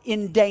life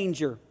in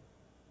danger.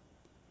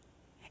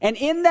 And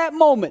in that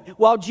moment,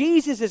 while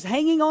Jesus is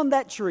hanging on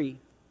that tree,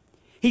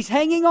 he's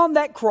hanging on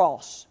that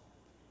cross,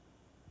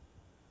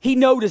 he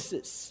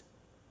notices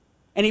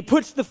and he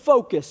puts the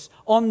focus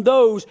on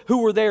those who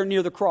were there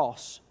near the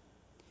cross.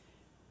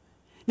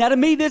 Now, to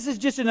me, this is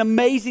just an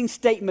amazing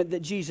statement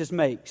that Jesus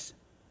makes.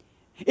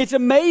 It's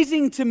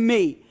amazing to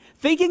me,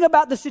 thinking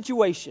about the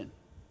situation,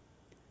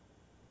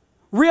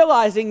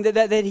 realizing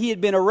that he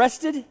had been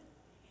arrested,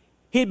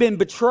 he had been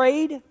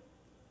betrayed,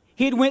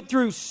 he had went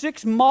through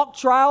 6 mock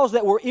trials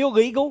that were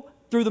illegal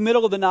through the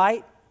middle of the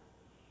night.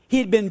 He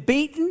had been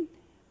beaten,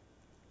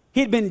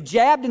 he had been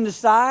jabbed in the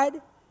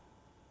side,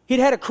 he'd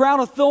had a crown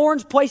of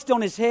thorns placed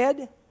on his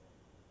head,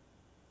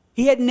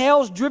 he had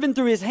nails driven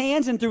through his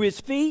hands and through his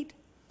feet.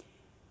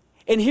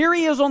 And here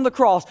he is on the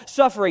cross,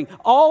 suffering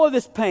all of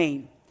this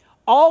pain,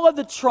 all of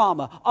the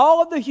trauma,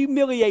 all of the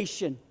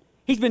humiliation.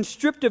 He's been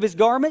stripped of his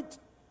garment.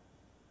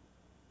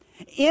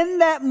 In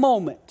that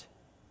moment,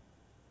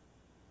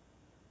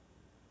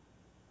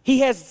 he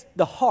has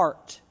the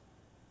heart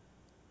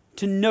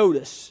to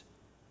notice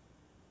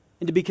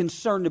and to be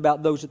concerned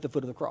about those at the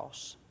foot of the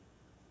cross.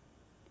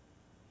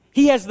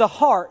 He has the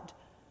heart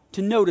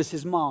to notice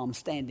his mom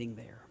standing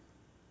there.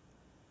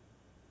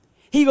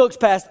 He looks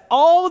past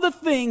all of the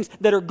things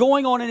that are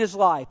going on in his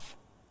life.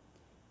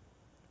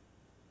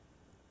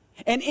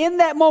 And in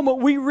that moment,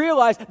 we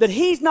realize that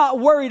he's not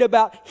worried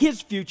about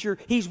his future,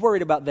 he's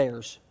worried about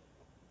theirs.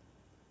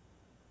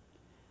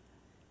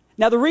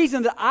 Now, the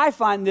reason that I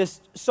find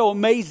this so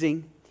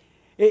amazing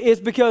is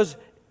because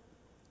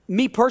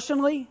me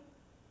personally,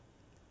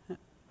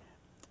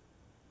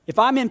 if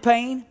I'm in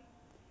pain,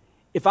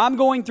 if I'm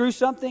going through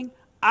something,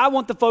 I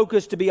want the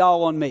focus to be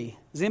all on me.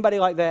 Is anybody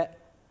like that?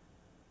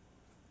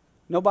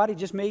 Nobody?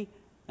 Just me?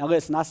 Now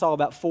listen, I saw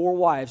about 4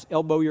 wives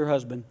elbow your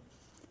husband.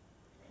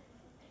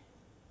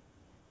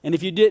 And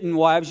if you didn't,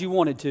 wives, you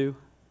wanted to.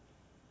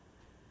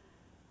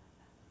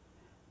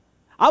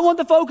 I want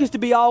the focus to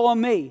be all on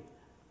me.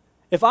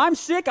 If I'm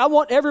sick, I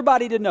want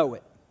everybody to know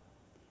it.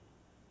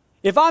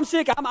 If I'm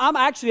sick,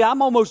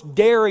 I'm almost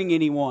daring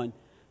anyone.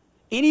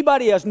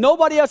 Anybody else.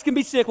 Nobody else can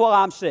be sick while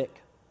I'm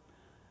sick.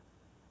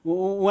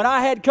 When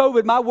I had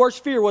COVID, my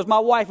worst fear was my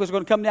wife was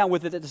going to come down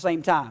with it at the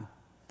same time.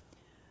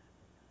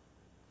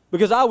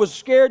 Because I was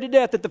scared to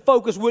death that the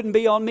focus wouldn't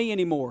be on me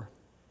anymore.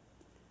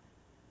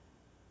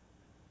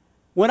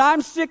 When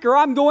I'm sick or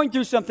I'm going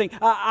through something,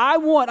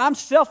 I'm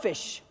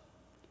selfish.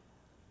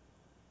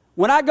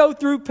 When I go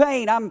through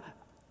pain,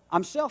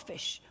 I'm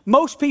selfish.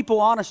 Most people,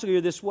 honestly,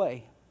 are this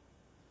way,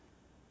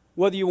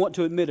 whether you want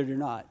to admit it or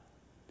not.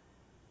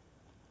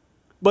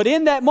 But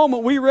in that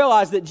moment, we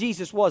realize that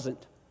Jesus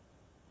wasn't.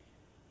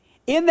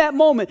 In that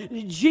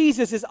moment,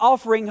 Jesus is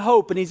offering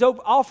hope and he's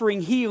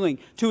offering healing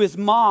to his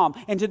mom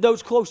and to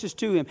those closest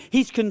to him.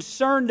 He's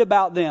concerned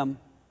about them.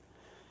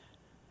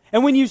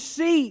 And when you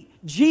see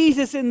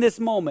Jesus in this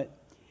moment,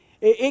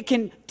 it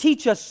can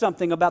teach us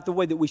something about the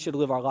way that we should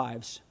live our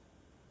lives.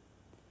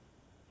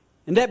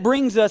 And that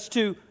brings us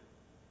to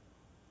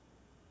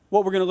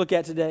what we're going to look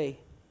at today.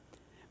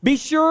 Be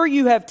sure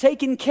you have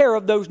taken care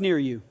of those near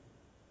you.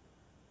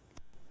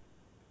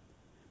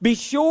 Be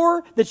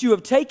sure that you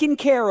have taken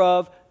care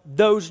of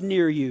those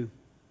near you.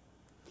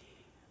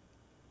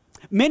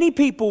 Many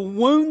people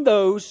wound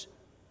those.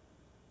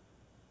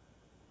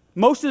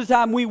 Most of the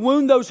time we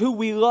wound those who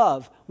we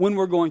love when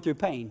we're going through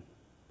pain.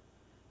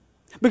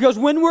 Because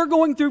when we're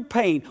going through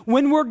pain,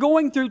 when we're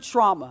going through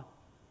trauma,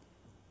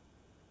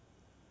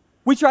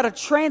 we try to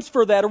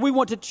transfer that, or we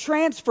want to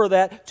transfer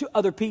that to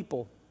other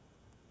people.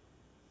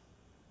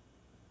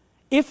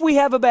 If we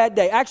have a bad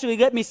day, actually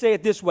let me say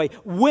it this way,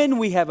 when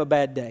we have a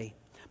bad day,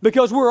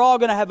 because we're all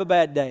going to have a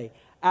bad day.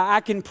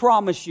 I can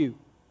promise you,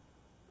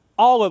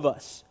 all of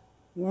us,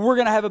 we're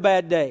going to have a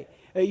bad day.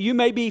 You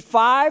may be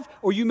 5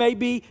 or you may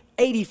be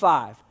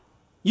 85.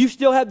 You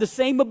still have the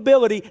same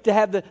ability to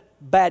have the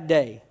bad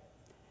day.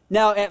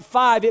 Now, at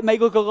 5, it may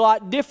look a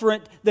lot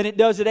different than it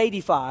does at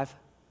 85.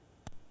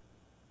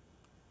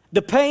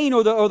 The pain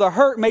or the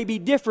hurt may be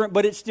different,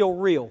 but it's still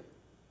real.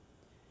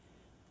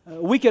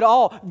 We could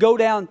all go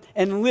down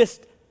and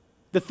list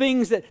the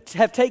things that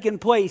have taken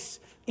place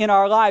in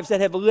our lives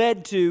that have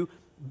led to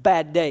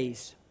bad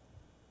days.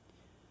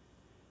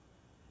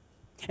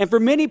 And for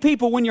many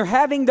people, when you're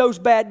having those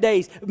bad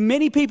days,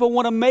 many people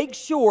want to make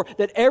sure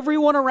that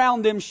everyone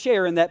around them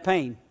share in that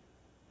pain.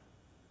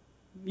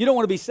 You don't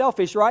want to be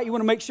selfish, right? You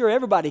want to make sure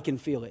everybody can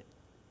feel it.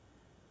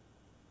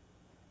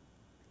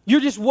 You're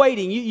just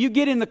waiting. You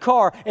get in the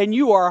car and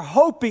you are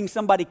hoping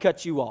somebody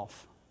cuts you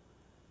off.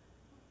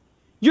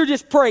 You're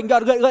just praying,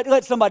 God,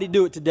 let somebody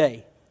do it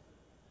today.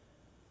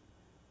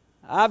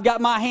 I've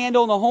got my hand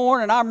on the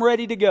horn and I'm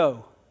ready to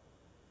go.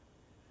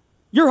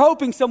 You're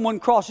hoping someone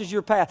crosses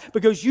your path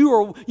because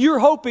you're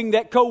hoping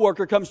that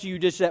coworker comes to you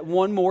just that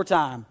one more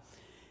time.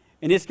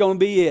 And it's going to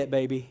be it,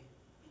 baby.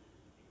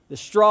 The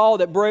straw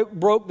that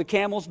broke the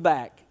camel's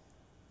back.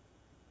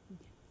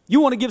 You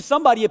want to give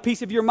somebody a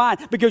piece of your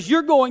mind because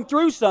you're going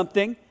through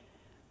something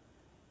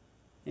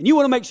and you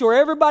want to make sure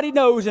everybody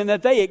knows and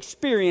that they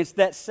experience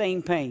that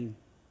same pain.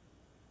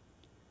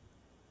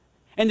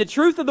 And the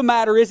truth of the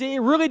matter is, it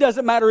really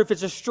doesn't matter if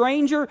it's a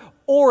stranger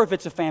or if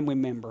it's a family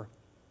member.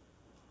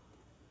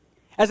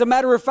 As a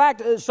matter of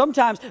fact,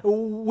 sometimes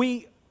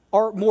we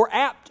are more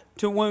apt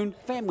to wound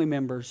family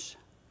members,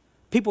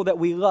 people that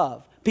we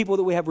love, people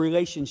that we have a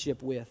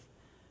relationship with.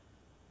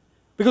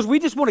 Because we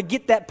just want to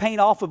get that pain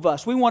off of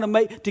us. We want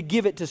to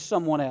give it to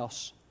someone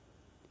else.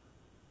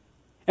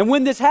 And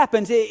when this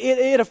happens,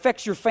 it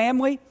affects your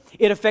family.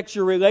 It affects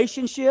your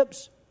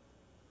relationships.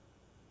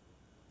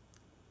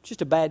 It's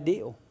just a bad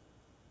deal.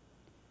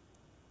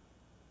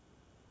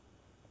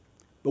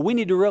 But we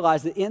need to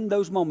realize that in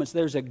those moments,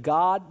 there's a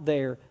God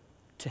there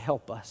to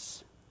help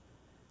us.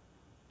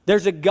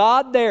 There's a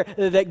God there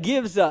that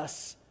gives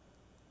us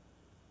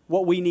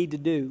what we need to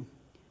do.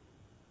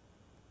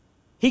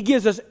 He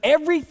gives us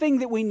everything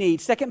that we need.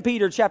 2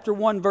 Peter chapter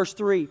 1, verse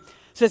 3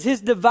 says,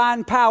 His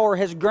divine power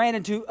has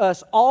granted to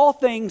us all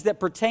things that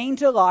pertain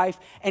to life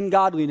and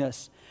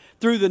godliness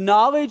through the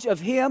knowledge of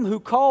Him who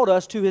called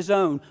us to His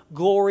own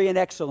glory and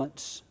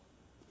excellence.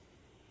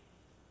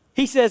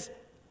 He says,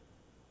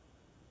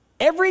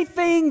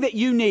 everything that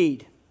you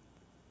need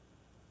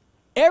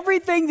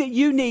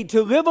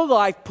to live a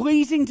life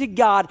pleasing to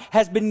God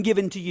has been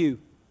given to you.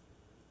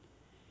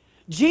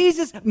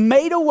 Jesus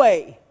made a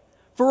way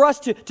for us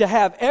to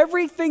have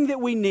everything that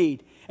we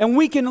need. And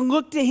we can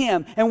look to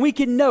Him and we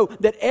can know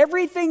that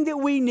everything that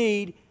we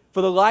need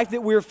for the life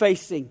that we're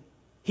facing,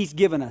 He's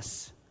given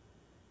us.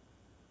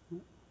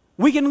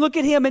 We can look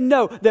at Him and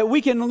know that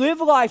we can live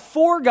life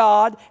for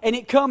God and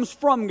it comes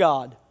from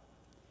God.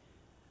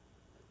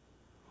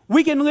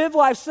 We can live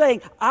life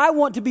saying, I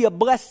want to be a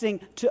blessing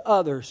to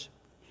others.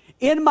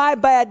 In my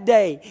bad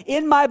day,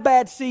 in my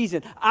bad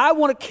season, I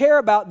want to care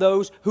about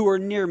those who are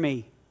near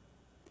me.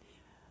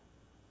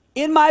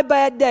 In my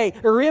bad day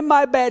or in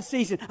my bad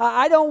season,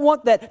 I don't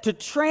want that to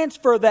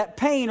transfer that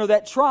pain or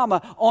that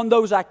trauma on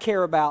those I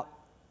care about.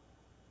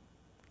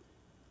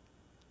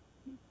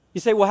 You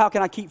say, well, how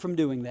can I keep from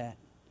doing that?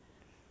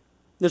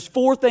 There's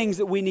 4 things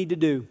that we need to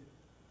do.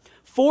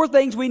 4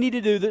 things we need to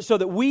do so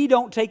that we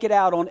don't take it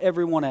out on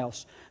everyone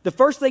else. The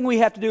first thing we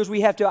have to do is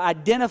we have to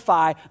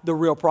identify the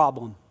real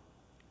problem.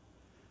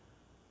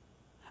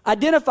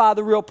 Identify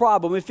the real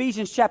problem.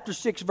 Ephesians chapter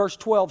 6, verse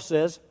 12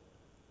 says,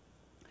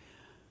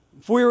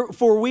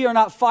 For we are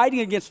not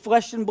fighting against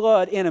flesh and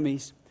blood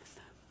enemies,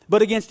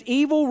 but against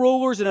evil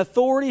rulers and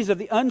authorities of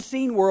the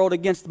unseen world,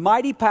 against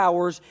mighty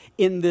powers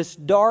in this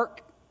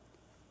dark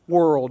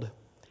world,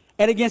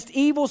 and against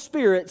evil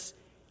spirits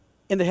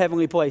in the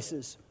heavenly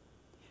places.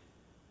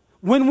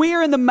 When we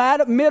are in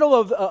the middle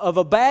of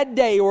a bad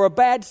day or a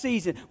bad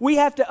season, we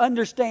have to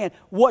understand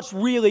what's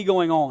really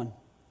going on.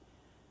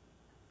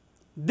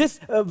 This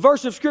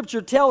verse of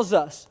Scripture tells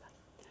us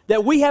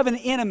that we have an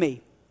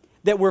enemy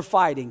that we're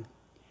fighting.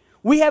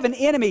 We have an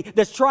enemy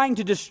that's trying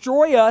to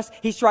destroy us.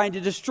 He's trying to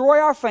destroy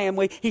our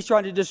family. He's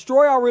trying to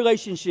destroy our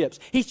relationships.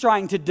 He's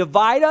trying to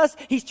divide us.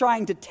 He's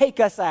trying to take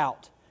us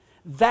out.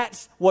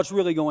 That's what's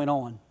really going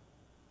on.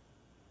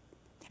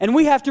 And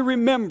we have to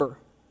remember,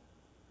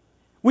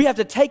 we have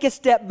to take a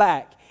step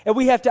back and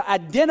we have to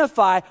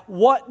identify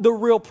what the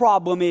real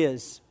problem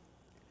is.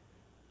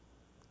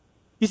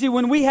 You see,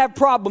 when we have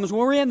problems, when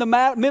we're in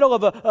the middle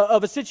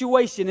of a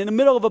situation, in the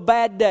middle of a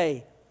bad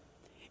day,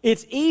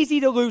 it's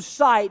easy to lose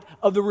sight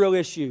of the real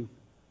issue.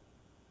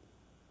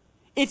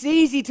 It's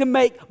easy to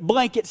make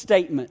blanket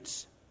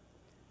statements.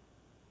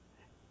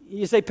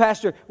 You say,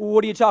 Pastor,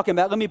 what are you talking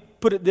about? Let me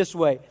put it this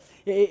way.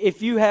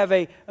 If you have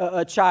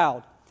a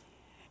child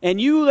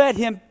and you let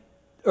him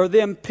or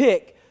them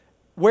pick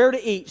where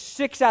to eat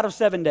 6 out of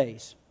 7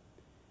 days,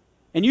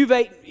 and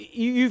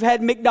you've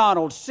had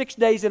McDonald's 6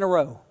 days in a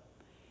row,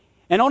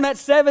 and on that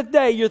 7th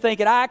day you're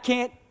thinking, I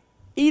can't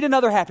eat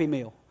another Happy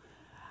Meal.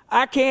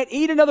 I can't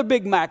eat another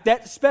Big Mac.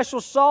 That special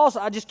sauce,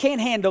 I just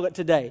can't handle it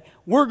today.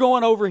 We're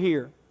going over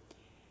here.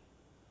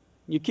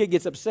 Your kid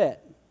gets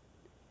upset.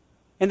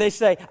 And they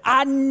say,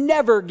 I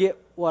never get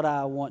what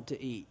I want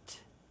to eat.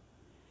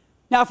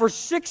 Now, for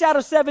 6 out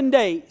of 7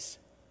 days,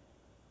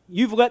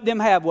 you've let them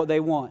have what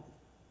they want.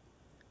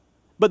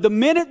 But the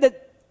minute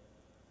that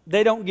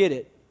they don't get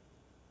it,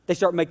 they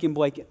start making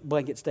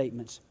blanket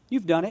statements.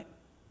 You've done it.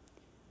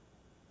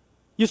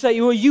 You say,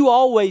 well, you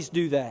always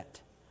do that.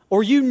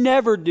 or you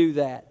never do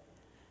that.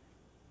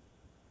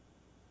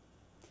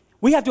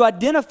 We have to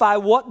identify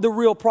what the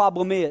real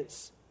problem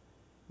is.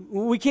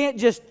 We can't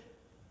just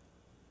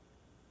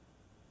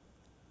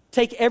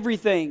take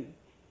everything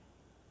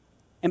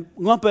and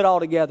lump it all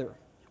together.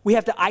 We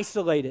have to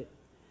isolate it.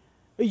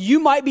 You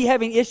might be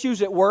having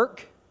issues at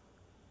work.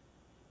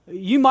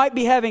 You might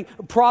be having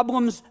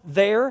problems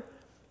there.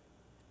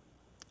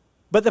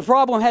 But the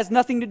problem has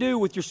nothing to do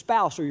with your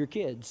spouse or your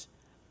kids.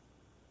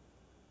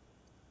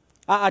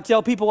 I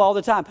tell people all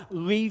the time,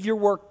 leave your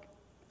work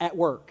at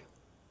work.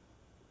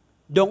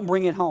 Don't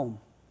bring it home.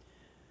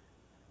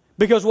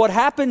 Because what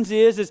happens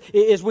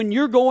is when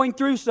you're going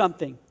through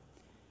something,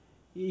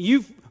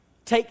 you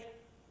take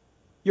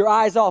your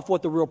eyes off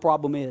what the real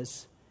problem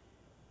is.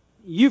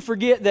 You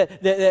forget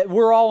that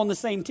we're all on the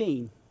same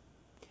team.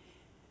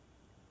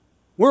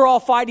 We're all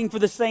fighting for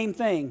the same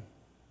thing.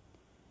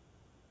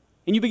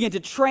 And you begin to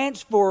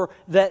transfer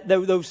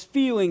those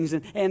feelings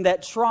and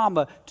that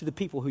trauma to the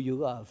people who you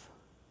love.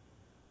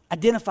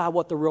 Identify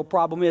what the real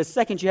problem is.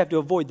 Second, you have to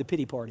avoid the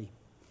pity party.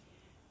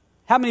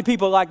 How many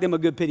people like them a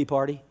good pity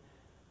party?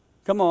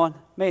 Come on.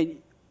 Man,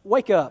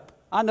 wake up.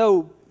 I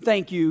know,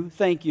 thank you.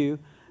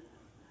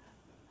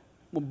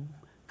 We'll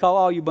call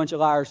all you bunch of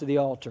liars to the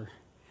altar.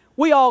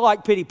 We all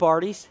like pity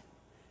parties.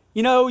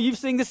 You know, you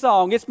sing the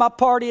song, it's my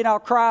party and I'll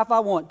cry if I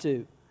want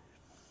to.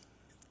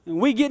 And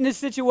we get into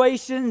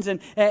situations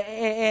and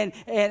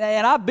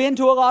I've been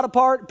to a lot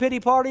of pity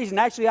parties, and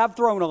actually I've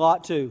thrown a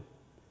lot too.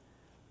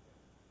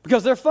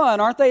 Because they're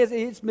fun, aren't they?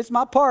 It's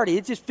my party.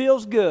 It just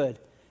feels good.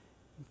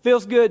 It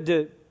feels good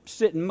to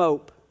sit and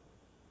mope.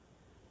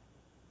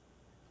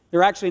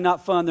 They're actually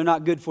not fun. They're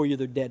not good for you.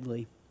 They're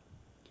deadly.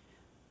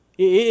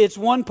 It's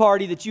one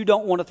party that you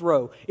don't want to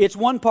throw. It's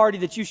one party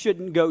that you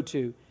shouldn't go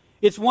to.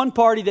 It's one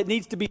party that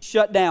needs to be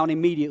shut down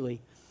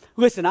immediately.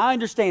 Listen, I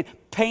understand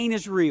pain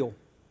is real.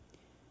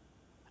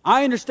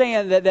 I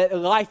understand that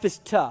life is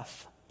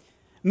tough.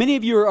 Many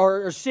of you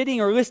are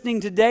sitting or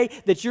listening today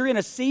that you're in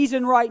a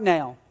season right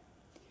now.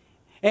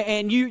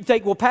 And you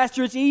think, well,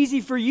 Pastor, it's easy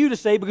for you to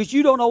say because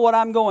you don't know what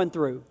I'm going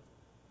through.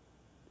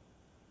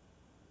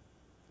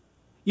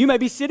 You may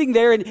be sitting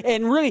there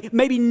and really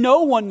maybe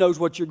no one knows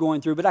what you're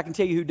going through, but I can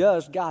tell you who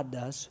does. God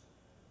does.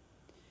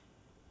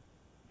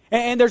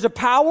 And there's a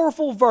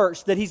powerful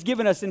verse that he's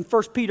given us in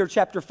 1 Peter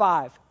chapter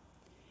 5.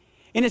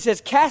 And it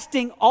says,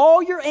 casting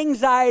all your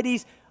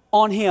anxieties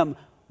on him.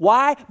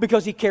 Why?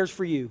 Because he cares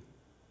for you.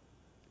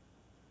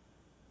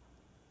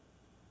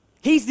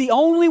 He's the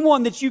only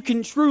one that you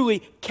can truly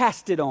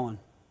cast it on.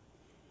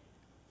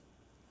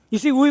 You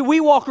see, we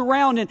walk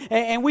around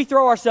and we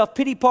throw ourselves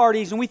pity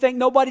parties and we think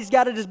nobody's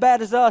got it as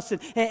bad as us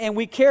and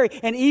we carry.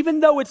 And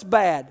even though it's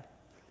bad,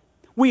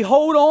 we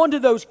hold on to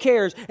those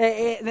cares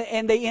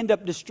and they end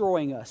up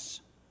destroying us.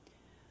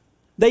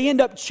 They end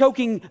up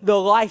choking the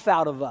life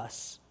out of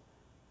us.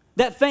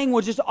 That thing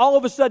will just, all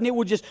of a sudden, it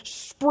will just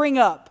spring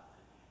up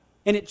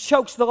and it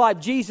chokes the life.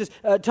 Jesus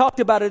talked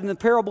about it in the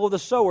parable of the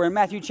sower in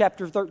Matthew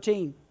chapter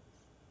 13.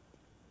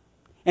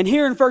 And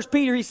here in 1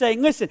 Peter, he's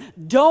saying, listen,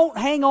 don't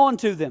hang on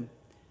to them.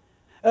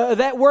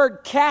 That word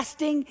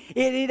casting,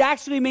 it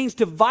actually means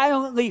to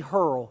violently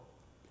hurl,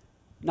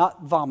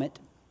 not vomit.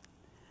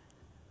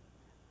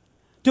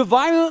 To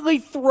violently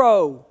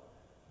throw.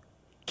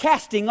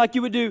 Casting like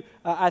you would do,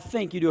 I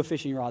think you do a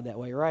fishing rod that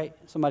way, right?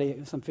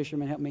 Some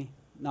fisherman help me.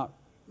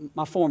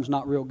 My form's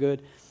not real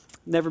good.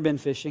 Never been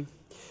fishing.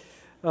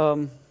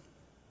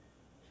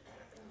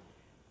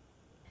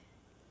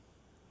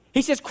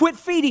 He says, quit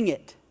feeding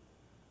it.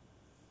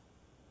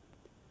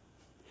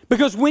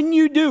 Because when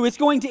you do, it's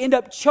going to end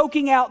up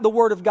choking out the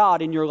Word of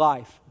God in your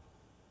life.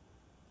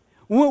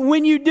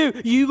 When you do,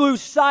 you lose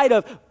sight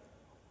of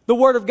the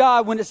Word of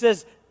God when it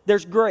says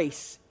there's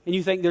grace and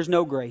you think there's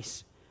no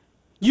grace.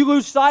 You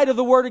lose sight of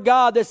the Word of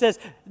God that says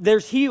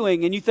there's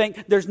healing and you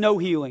think there's no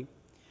healing.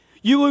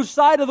 You lose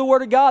sight of the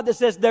Word of God that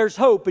says there's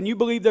hope and you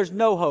believe there's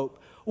no hope.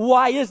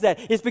 Why is that?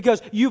 It's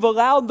because you've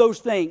allowed those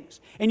things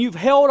and you've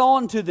held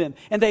on to them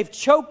and they've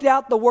choked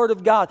out the Word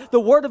of God. The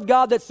Word of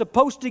God that's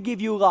supposed to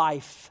give you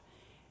life.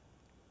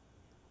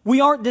 We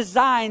aren't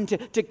designed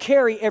to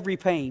carry every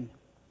pain.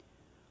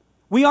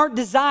 We aren't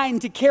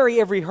designed to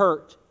carry every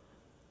hurt.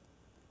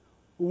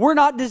 We're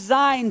not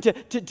designed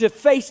to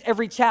face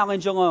every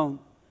challenge alone.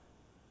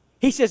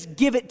 He says,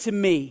 give it to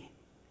me.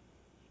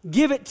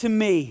 Give it to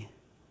me.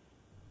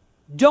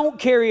 Don't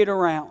carry it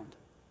around.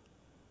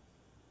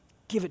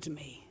 Give it to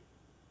me.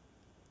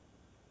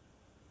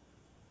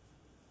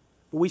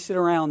 We sit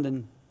around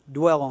and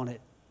dwell on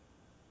it.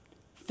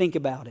 Think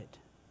about it.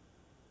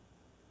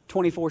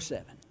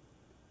 24/7.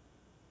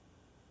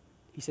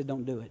 He said,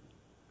 don't do it.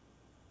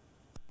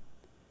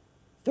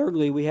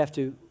 Thirdly, we have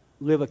to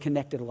live a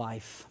connected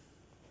life.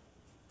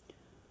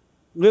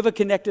 Live a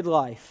connected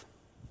life.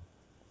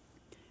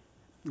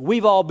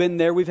 We've all been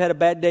there. We've had a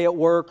bad day at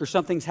work or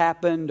something's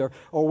happened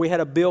or we had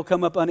a bill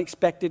come up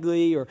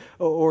unexpectedly or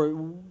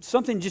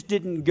something just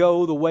didn't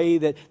go the way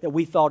that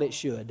we thought it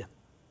should.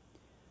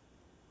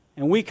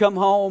 And we come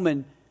home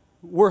and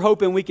we're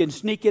hoping we can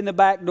sneak in the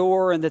back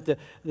door and that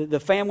the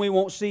family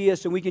won't see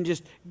us and we can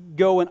just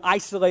go and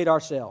isolate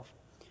ourselves.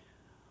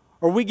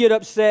 Or we get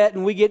upset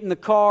and we get in the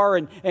car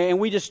and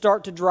we just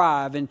start to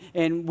drive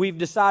and we've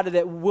decided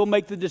that we'll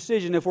make the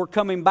decision if we're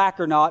coming back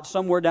or not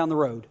somewhere down the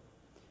road.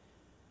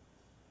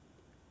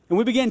 And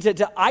we begin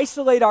to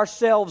isolate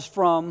ourselves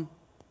from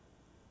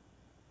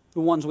the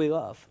ones we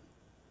love.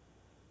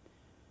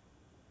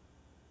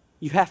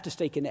 You have to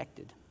stay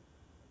connected.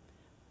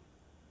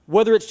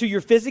 Whether it's to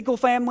your physical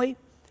family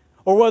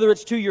or whether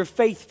it's to your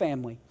faith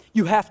family,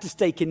 you have to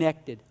stay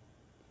connected.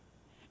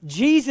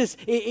 Jesus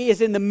is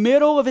in the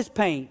middle of his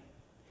pain.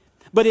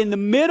 But in the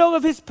middle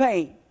of his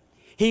pain,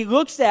 he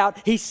looks out,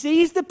 he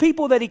sees the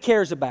people that he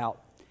cares about.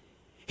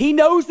 He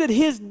knows that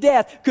his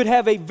death could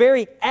have a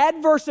very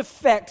adverse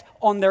effect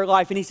on their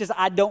life. And he says,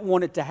 I don't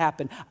want it to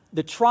happen.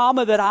 The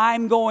trauma that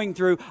I'm going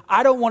through,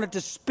 I don't want it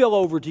to spill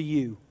over to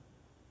you.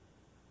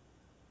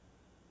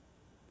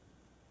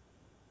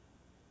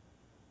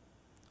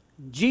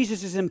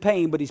 Jesus is in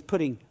pain, but he's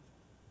putting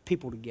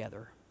people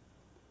together.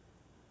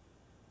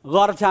 A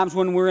lot of times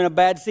when we're in a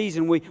bad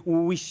season,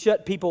 we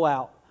shut people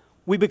out.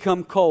 We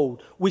become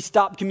cold. We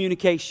stop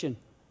communication.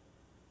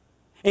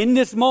 In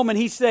this moment,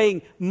 he's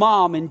saying,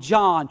 Mom and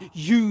John,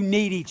 you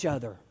need each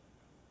other.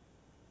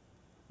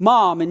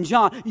 Mom and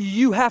John,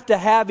 you have to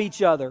have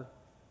each other.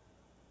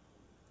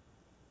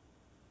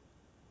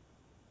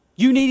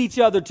 You need each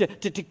other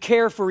to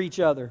care for each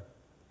other.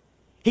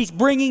 He's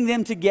bringing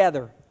them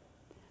together.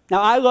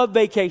 Now, I love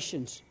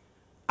vacations.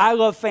 I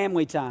love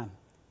family time.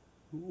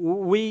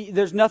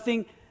 There's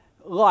nothing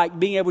like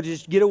being able to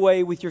just get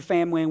away with your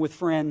family and with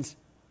friends.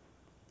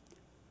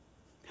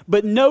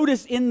 But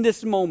notice in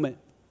this moment,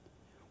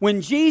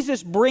 when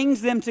Jesus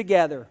brings them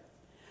together,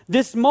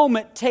 this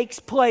moment takes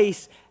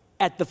place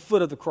at the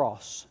foot of the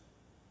cross.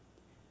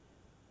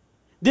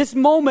 This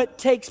moment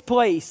takes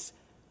place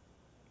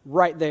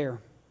right there.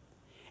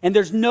 And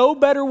there's no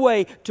better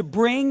way to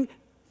bring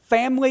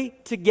family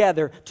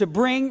together, to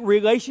bring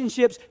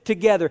relationships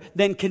together,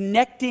 than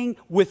connecting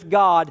with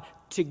God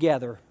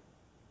together.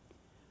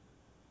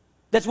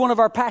 That's one of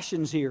our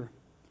passions here.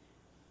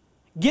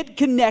 Get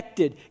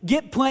connected.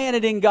 Get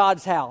planted in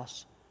God's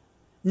house.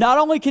 Not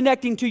only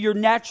connecting to your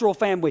natural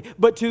family,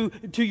 but to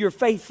your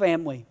faith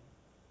family.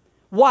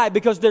 Why?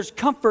 Because there's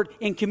comfort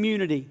in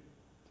community.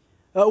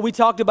 We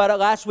talked about it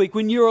last week.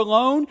 When you're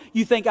alone,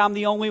 you think I'm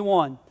the only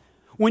one.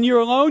 When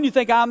you're alone, you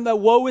think I'm the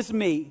woe is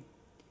me.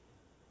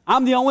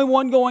 I'm the only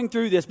one going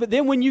through this. But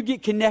then when you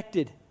get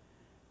connected,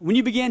 when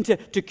you begin to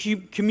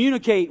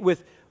communicate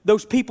with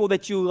those people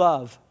that you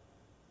love,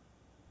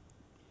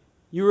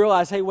 you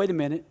realize, hey, wait a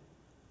minute.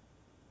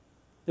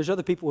 There's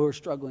other people who are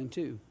struggling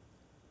too.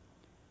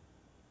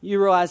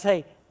 You realize,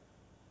 hey,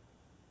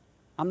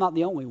 I'm not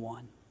the only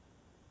one.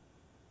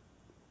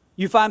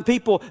 You find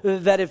people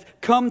that have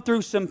come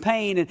through some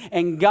pain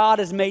and God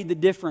has made the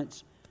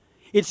difference.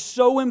 It's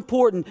so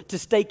important to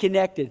stay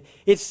connected.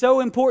 It's so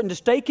important to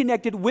stay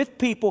connected with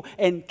people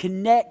and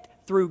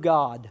connect through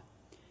God.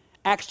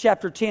 Acts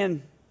chapter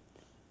 10,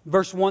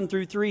 verse 1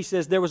 through 3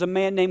 says, there was a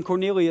man named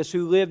Cornelius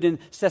who lived in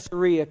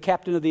Caesarea,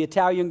 captain of the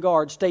Italian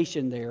guard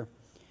stationed there.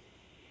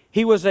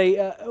 He was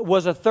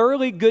a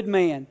thoroughly good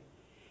man.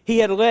 He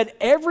had led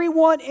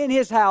everyone in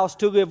his house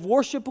to live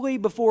worshipfully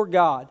before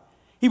God.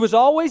 He was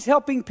always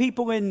helping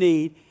people in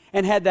need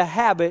and had the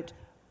habit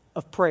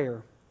of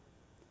prayer.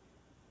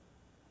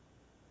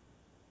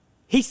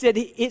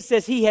 It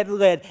says he had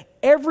led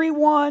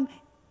everyone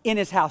in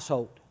his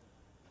household.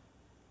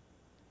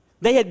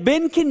 They had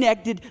been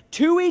connected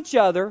to each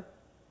other.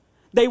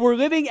 They were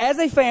living as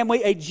a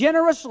family, a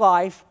generous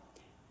life,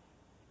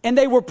 and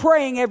they were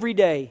praying every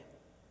day.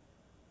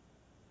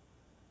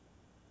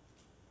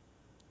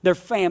 Their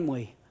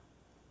family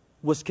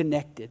was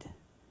connected.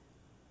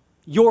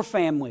 Your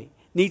family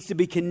needs to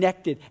be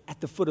connected at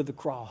the foot of the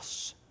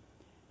cross.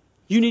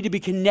 You need to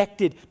be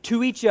connected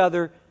to each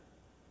other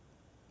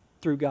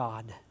through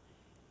God.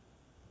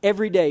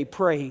 Every day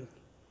praying.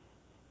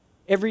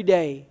 Every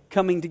day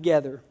coming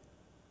together.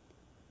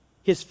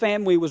 His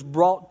family was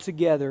brought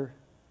together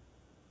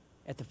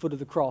at the foot of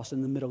the cross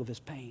in the middle of his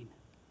pain.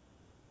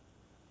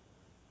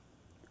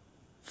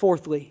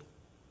 Fourthly,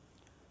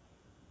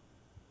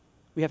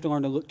 we have to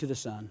learn to look to the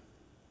Son.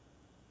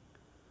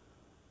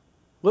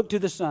 Look to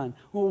the Son.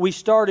 We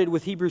started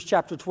with Hebrews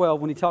chapter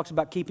 12 when he talks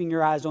about keeping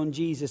your eyes on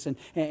Jesus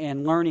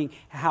and learning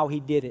how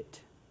he did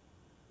it.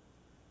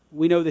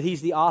 We know that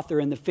he's the author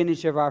and the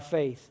finisher of our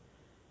faith.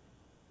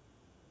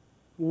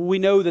 We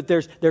know that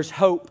there's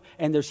hope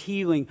and there's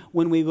healing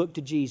when we look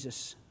to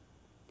Jesus.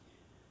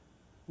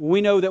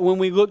 We know that when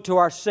we look to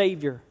our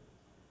Savior,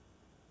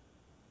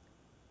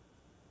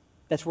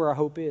 that's where our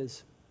hope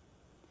is.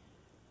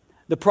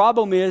 The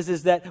problem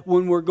is that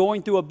when we're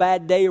going through a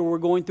bad day or we're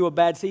going through a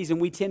bad season,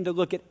 we tend to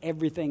look at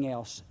everything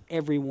else,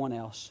 everyone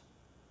else.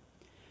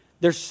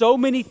 There's so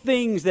many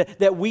things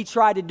that we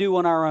try to do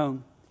on our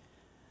own.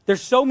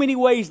 There's so many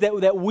ways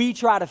that we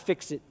try to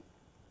fix it.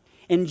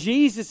 And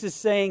Jesus is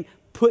saying,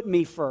 put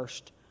me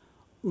first.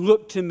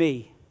 Look to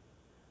me.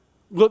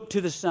 Look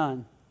to the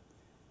Son.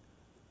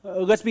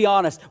 Let's be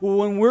honest.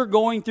 When we're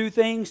going through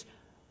things,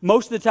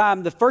 most of the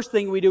time, the first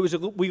thing we do is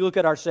we look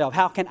at ourselves.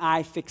 How can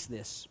I fix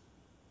this?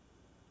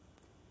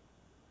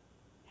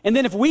 And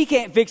then if we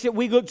can't fix it,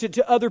 we look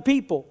to other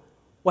people.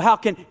 Well, how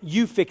can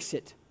you fix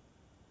it?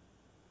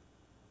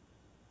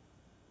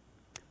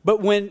 But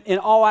when in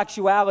all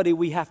actuality,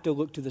 we have to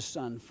look to the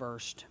Son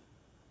first.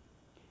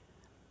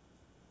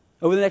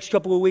 Over the next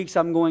couple of weeks,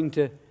 I'm going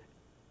to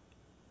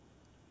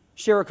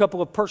share a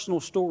couple of personal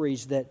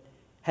stories that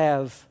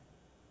have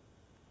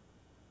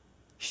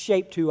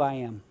shaped who I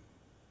am.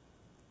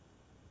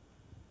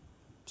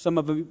 Some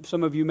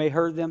of you may have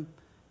heard them,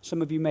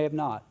 some of you may have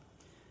not.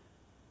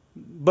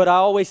 But I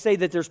always say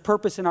that there's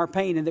purpose in our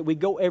pain and that we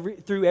go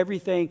through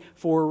everything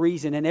for a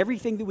reason. And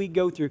everything that we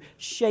go through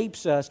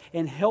shapes us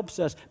and helps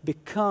us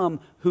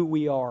become who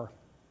we are.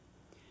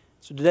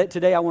 So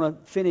today I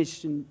want to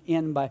finish and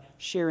end by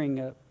sharing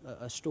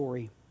a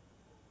story.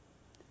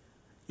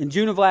 In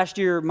June of last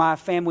year, my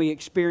family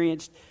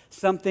experienced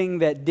something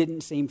that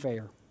didn't seem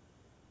fair.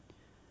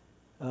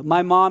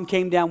 My mom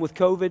came down with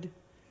COVID.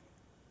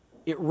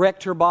 It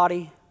wrecked her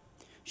body.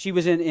 She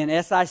was in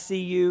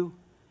SICU.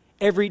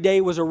 Every day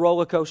was a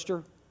roller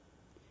coaster.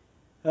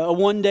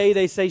 One day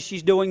they say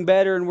she's doing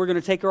better and we're going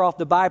to take her off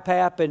the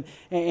BiPAP.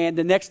 And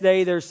the next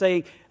day they're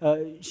saying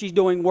she's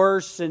doing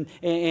worse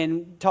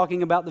and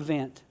talking about the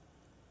vent.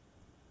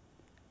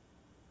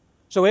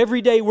 So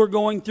every day we're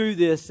going through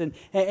this.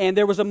 And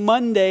there was a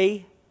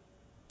Monday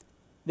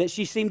that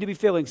she seemed to be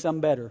feeling some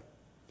better.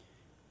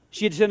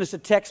 She had sent us a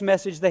text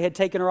message. They had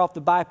taken her off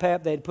the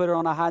BiPAP. They had put her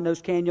on a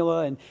high-nose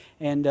cannula.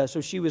 And so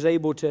she was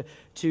able to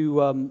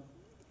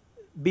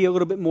be a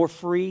little bit more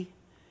free.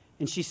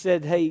 And she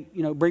said, hey,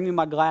 bring me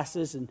my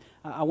glasses and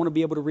I want to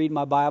be able to read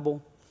my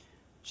Bible.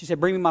 She said,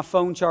 bring me my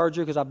phone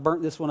charger because I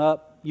burnt this one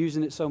up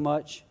using it so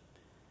much.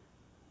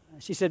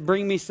 She said,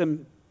 bring me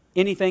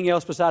anything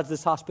else besides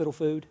this hospital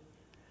food.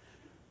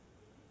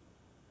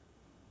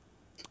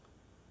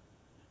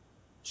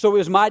 So it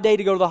was my day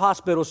to go to the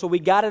hospital. So we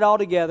got it all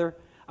together.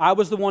 I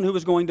was the one who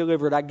was going to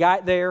deliver it. I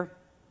got there.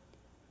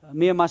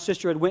 Me and my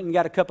sister had went and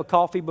got a cup of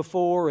coffee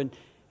before and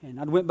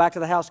I went back to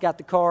the house, got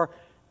the car,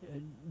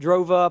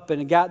 drove up,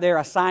 and got there.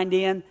 I signed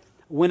in,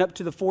 went up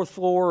to the 4th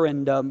floor,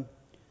 and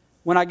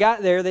when I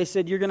got there, they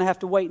said, you're going to have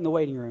to wait in the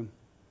waiting room.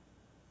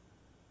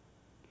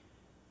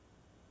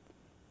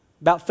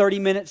 About 30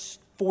 minutes,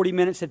 40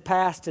 minutes had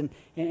passed, and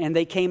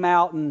they came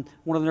out, and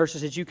one of the nurses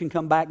said, you can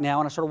come back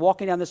now. And I started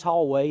walking down this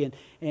hallway,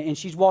 and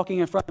she's walking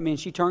in front of me, and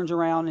she turns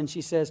around, and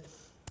she says,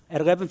 at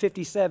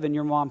 11:57,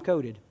 your mom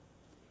coded.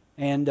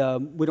 And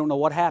we don't know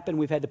what happened.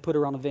 We've had to put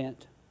her on a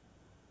vent.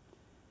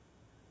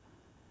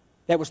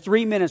 That was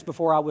 3 minutes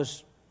before I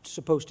was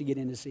supposed to get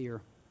in to see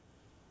her.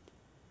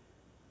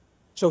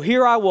 So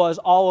here I was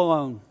all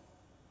alone.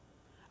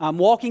 I'm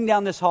walking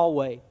down this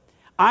hallway.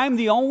 I'm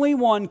the only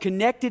one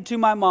connected to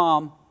my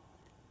mom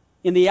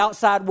in the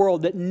outside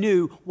world that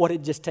knew what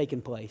had just taken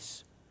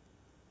place.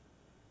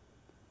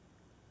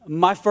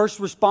 My first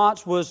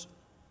response was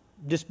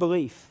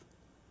disbelief.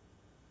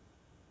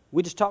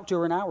 We just talked to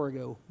her an hour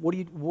ago. What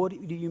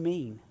do you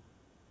mean?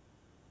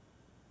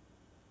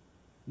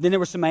 Then there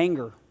was some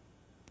anger.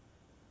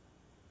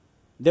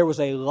 There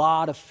was a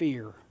lot of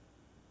fear.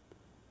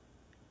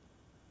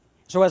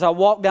 So as I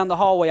walked down the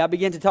hallway, I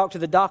began to talk to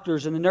the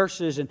doctors and the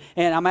nurses, and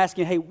I'm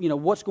asking, hey,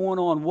 what's going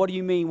on? What do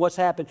you mean? What's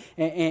happened?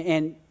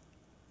 And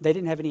they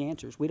didn't have any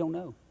answers. We don't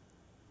know.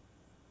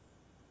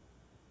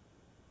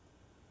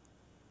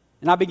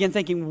 And I began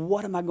thinking,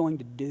 what am I going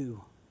to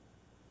do?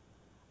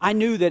 I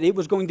knew that it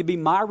was going to be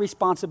my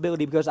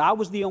responsibility because I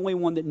was the only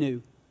one that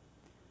knew.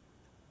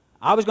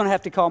 I was going to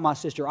have to call my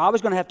sister. I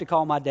was going to have to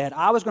call my dad.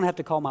 I was going to have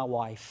to call my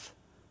wife.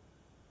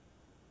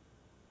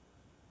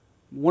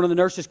 One of the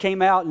nurses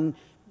came out and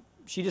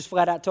she just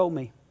flat out told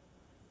me,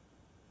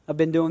 I've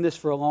been doing this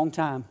for a long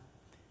time.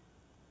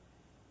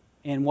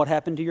 And what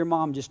happened to your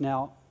mom just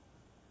now,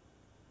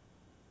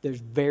 there's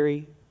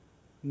very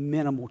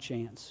minimal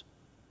chance,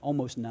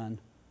 almost none,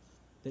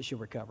 that she'll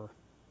recover.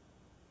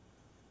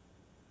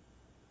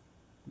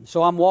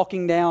 So I'm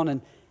walking down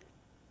and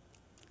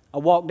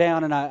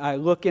I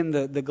look in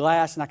the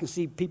glass and I can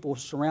see people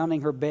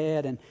surrounding her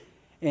bed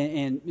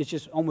and it's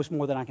just almost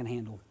more than I can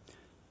handle.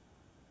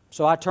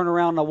 So I turn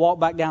around and I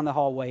walk back down the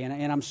hallway,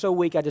 and I'm so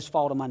weak I just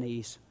fall to my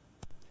knees.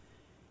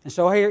 And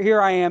so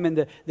here I am in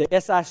the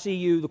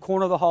SICU, the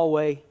corner of the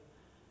hallway,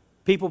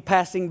 people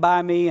passing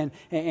by me, and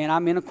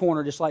I'm in a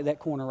corner just like that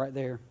corner right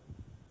there.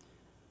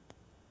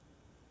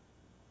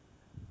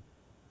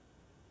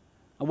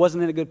 I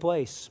wasn't in a good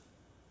place.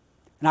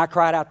 And I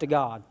cried out to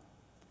God.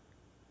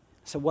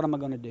 I said, what am I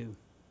going to do?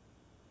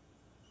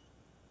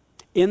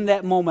 In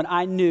that moment,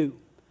 I knew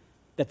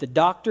that the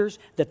doctors,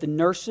 that the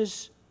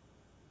nurses,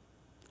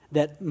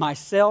 that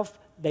myself,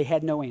 they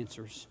had no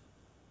answers.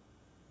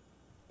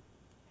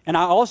 And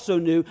I also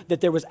knew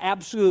that there was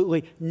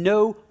absolutely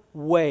no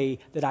way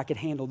that I could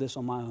handle this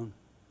on my own.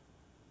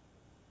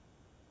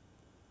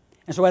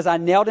 And so as I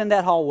knelt in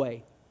that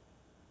hallway,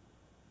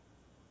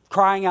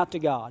 crying out to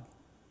God,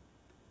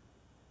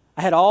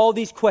 I had all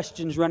these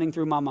questions running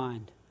through my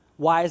mind.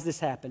 Why is this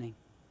happening?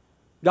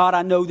 God,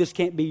 I know this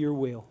can't be your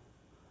will.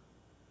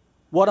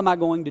 What am I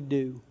going to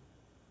do?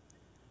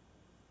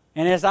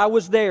 And as I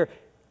was there,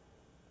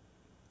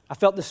 I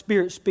felt the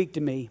Spirit speak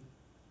to me.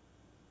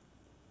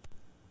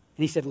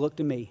 And He said, look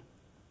to me.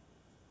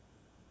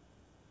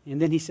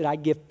 And then He said, I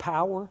give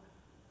power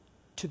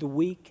to the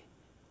weak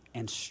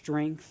and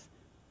strength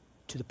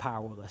to the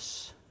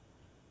powerless.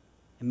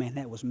 And man,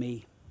 that was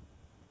me.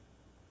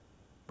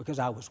 Because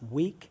I was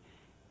weak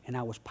and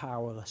I was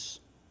powerless.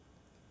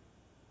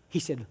 He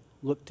said,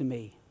 look to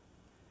me.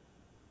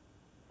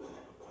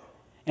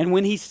 And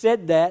when He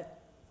said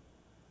that,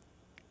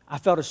 I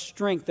felt a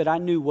strength that I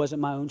knew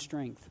wasn't my own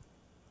strength.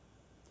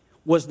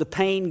 Was the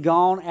pain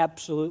gone?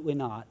 Absolutely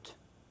not.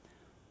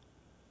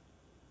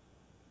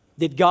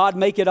 Did God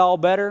make it all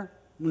better?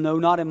 No,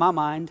 not in my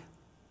mind.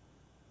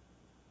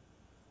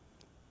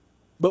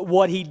 But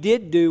what He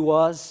did do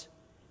was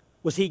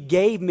He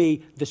gave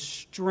me the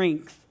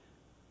strength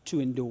to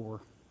endure.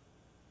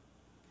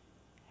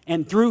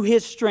 And through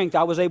His strength,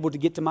 I was able to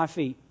get to my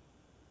feet.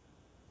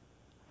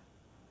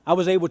 I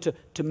was able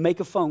to make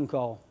a phone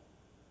call.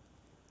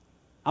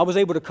 I was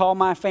able to call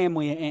my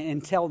family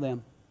and tell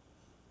them.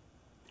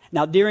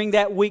 Now, during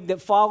that week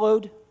that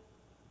followed,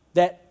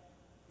 that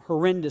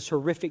horrendous,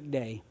 horrific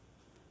day,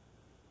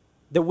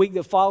 the week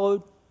that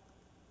followed,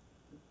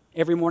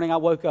 every morning I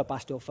woke up, I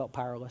still felt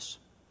powerless.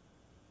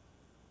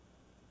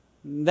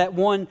 That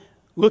one,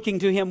 looking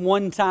to Him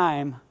one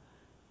time,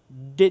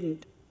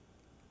 didn't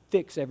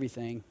fix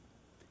everything.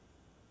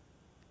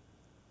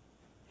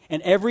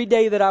 And every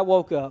day that I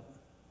woke up,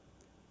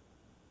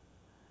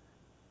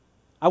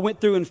 I went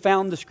through and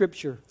found the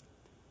scripture.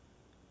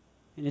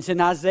 And it's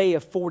in Isaiah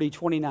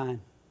 40:29.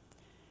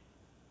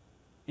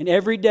 And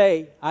every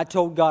day I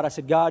told God, I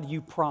said, God,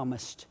 you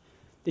promised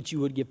that you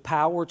would give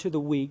power to the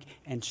weak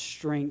and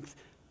strength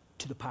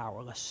to the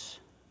powerless.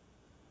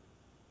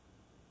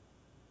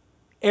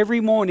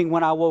 Every morning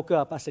when I woke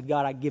up, I said,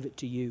 God, I give it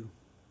to you.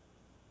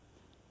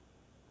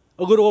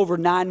 A little over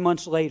 9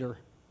 months later,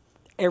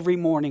 every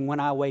morning when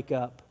I wake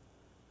up,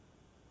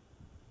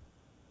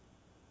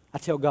 I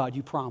tell God,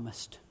 you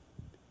promised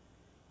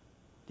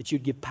that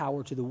you'd give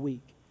power to the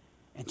weak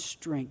and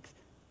strength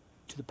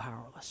to the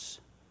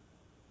powerless.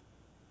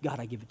 God,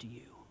 I give it to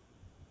you.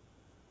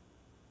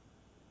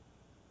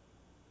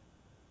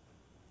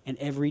 And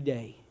every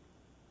day,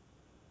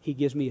 He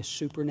gives me a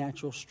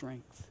supernatural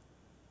strength.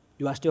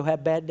 Do I still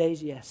have bad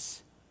days?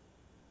 Yes.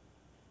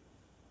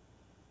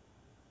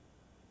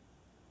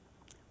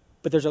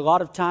 But there's a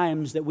lot of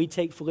times that we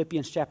take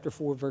Philippians chapter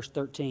 4, verse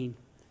 13.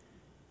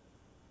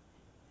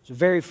 It's a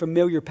very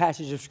familiar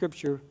passage of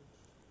Scripture.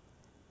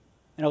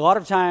 And a lot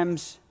of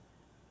times,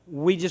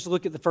 we just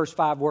look at the first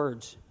 5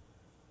 words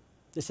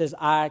that says,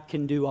 I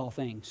can do all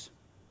things.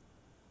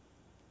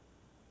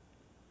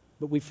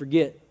 But we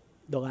forget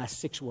the last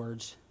 6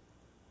 words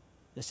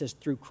that says,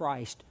 through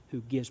Christ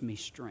who gives me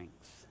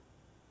strength.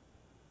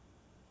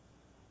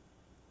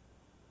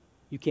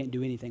 You can't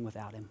do anything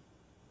without Him.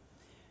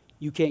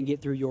 You can't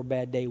get through your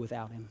bad day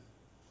without Him.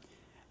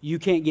 You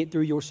can't get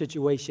through your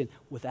situation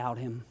without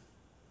Him.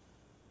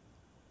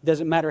 It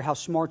doesn't matter how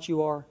smart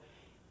you are.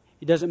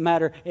 It doesn't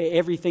matter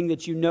everything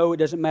that you know. It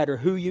doesn't matter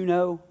who you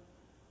know.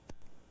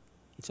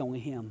 It's only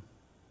Him.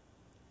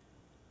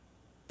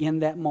 In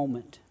that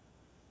moment,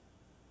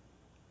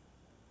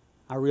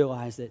 I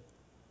realized that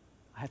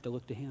I have to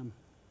look to Him.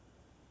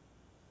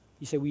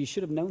 You say, well, you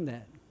should have known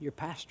that. You're a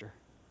pastor.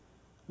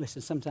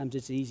 Listen, sometimes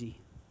it's easy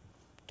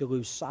to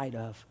lose sight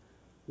of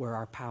where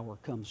our power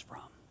comes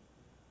from.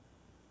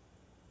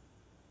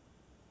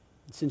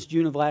 Since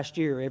June of last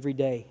year, every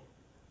day,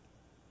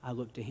 I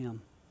look to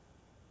Him.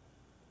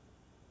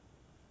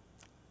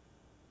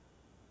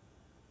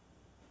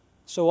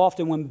 So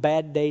often when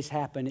bad days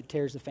happen, it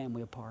tears the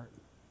family apart.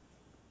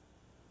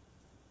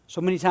 So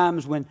many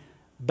times when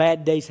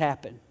bad days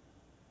happen,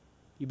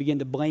 you begin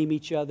to blame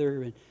each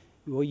other and,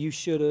 well, you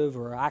should have,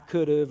 or I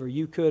could have, or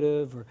you could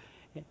have. Or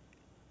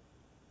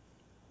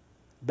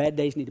bad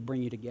days need to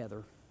bring you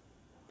together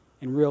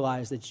and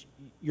realize that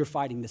you're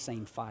fighting the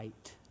same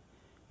fight.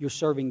 You're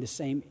serving the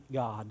same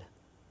God.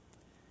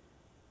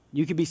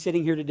 You could be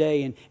sitting here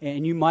today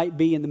and you might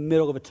be in the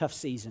middle of a tough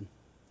season.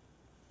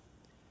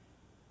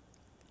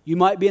 You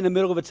might be in the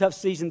middle of a tough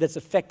season that's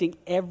affecting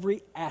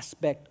every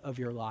aspect of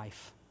your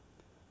life.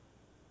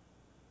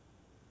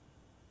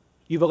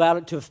 You've allowed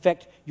it to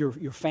affect your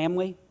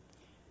family.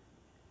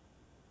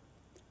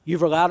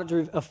 You've allowed it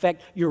to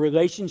affect your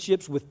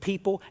relationships with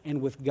people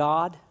and with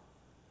God.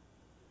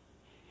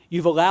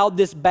 You've allowed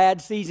this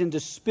bad season to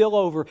spill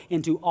over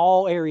into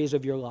all areas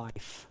of your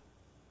life.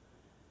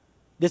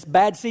 This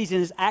bad season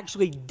is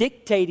actually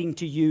dictating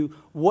to you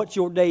what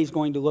your day is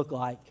going to look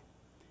like.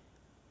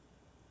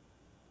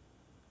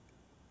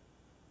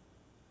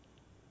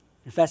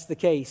 If that's the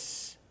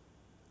case,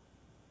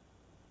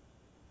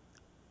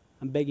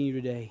 I'm begging you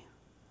today,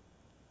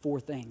 4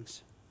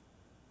 things.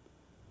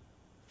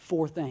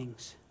 4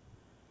 things.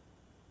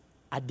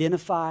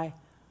 Identify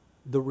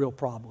the real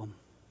problem.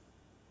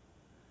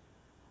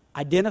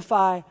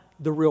 Identify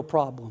the real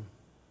problem.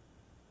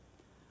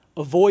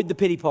 Avoid the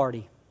pity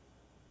party.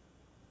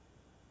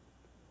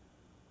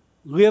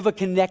 Live a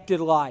connected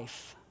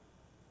life.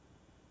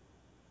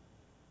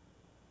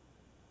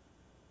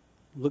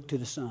 Look to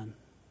the Son.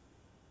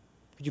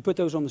 Could you put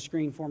those on the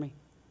screen for me?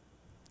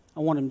 I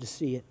want them to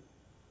see it.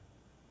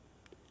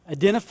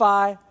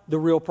 Identify the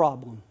real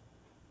problem.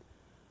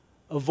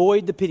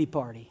 Avoid the pity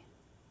party.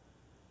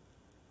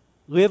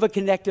 Live a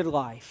connected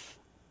life.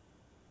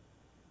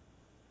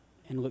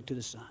 And look to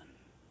the Son.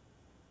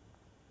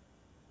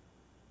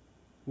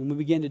 When we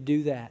begin to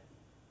do that,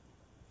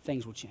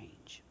 things will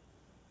change.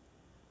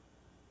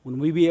 When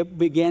we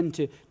begin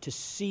to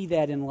see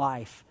that in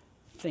life,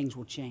 things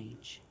will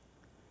change.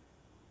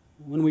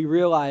 When we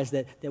realize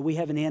that we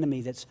have an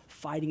enemy that's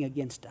fighting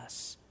against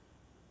us.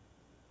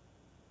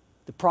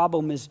 The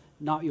problem is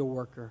not your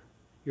worker,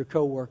 your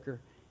co-worker.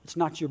 It's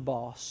not your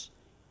boss.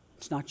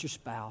 It's not your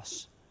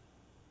spouse.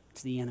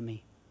 It's the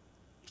enemy.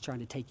 He's trying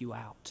to take you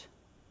out.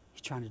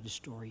 He's trying to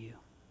destroy you.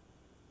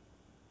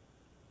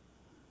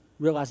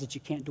 Realize that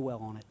you can't dwell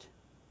on it.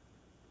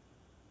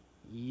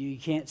 You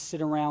can't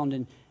sit around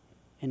and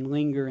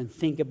linger and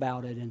think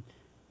about it, and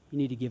you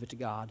need to give it to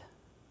God.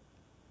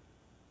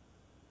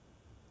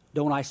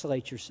 Don't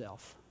isolate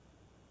yourself.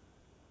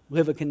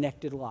 Live a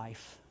connected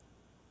life.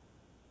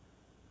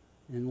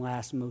 And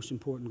last, most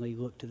importantly,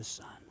 look to the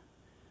Son.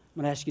 I'm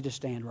going to ask you to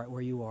stand right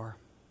where you are.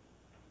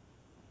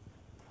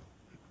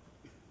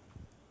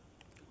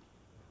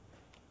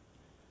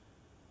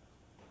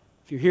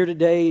 If you're here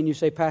today and you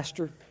say,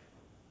 Pastor,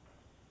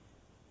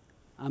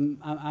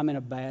 I'm in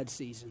a bad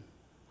season.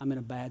 I'm in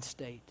a bad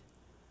state.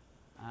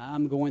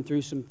 I'm going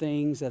through some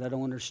things that I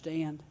don't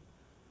understand.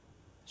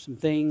 Some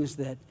things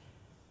that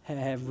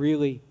have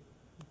really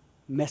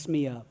messed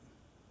me up.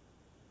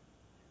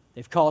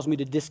 They've caused me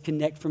to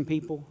disconnect from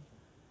people.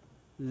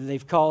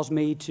 They've caused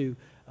me to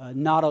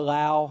not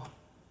allow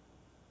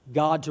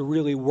God to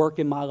really work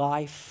in my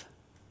life.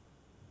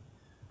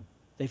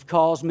 They've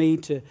caused me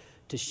to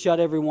shut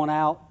everyone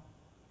out,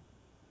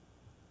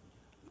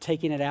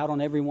 taking it out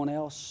on everyone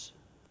else.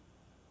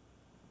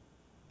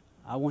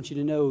 I want you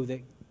to know that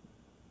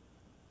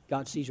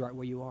God sees right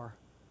where you are.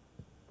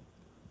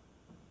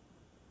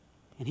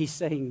 And He's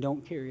saying,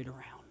 don't carry it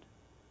around.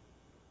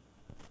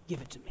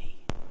 Give it to me.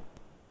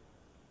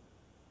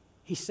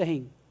 He's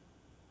saying,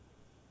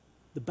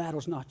 the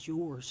battle's not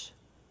yours.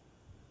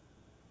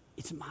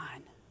 It's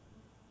mine.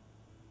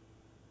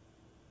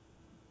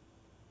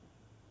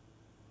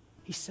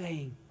 He's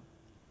saying,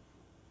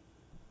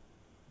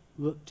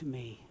 look to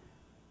me.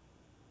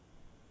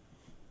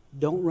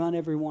 Don't run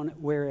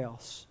everywhere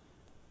else.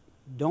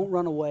 Don't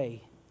run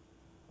away.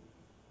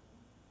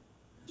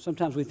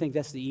 Sometimes we think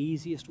that's the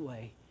easiest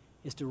way,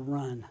 is to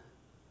run.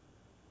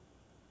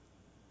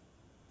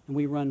 And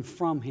we run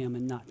from Him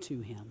and not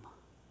to Him.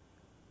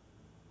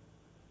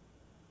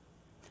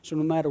 So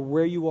no matter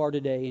where you are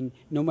today and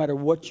no matter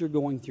what you're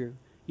going through,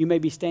 you may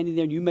be standing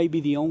there and you may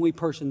be the only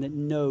person that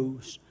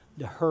knows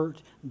the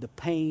hurt, the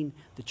pain,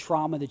 the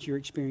trauma that you're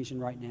experiencing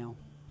right now.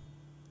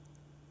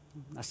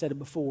 I said it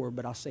before,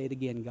 but I'll say it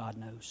again. God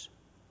knows.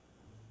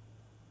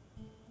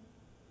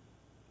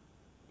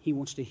 He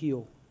wants to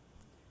heal.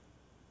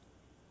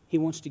 He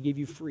wants to give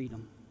you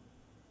freedom.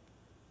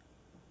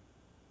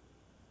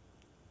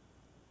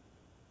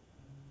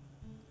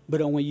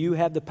 But only you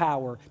have the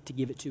power to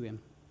give it to Him.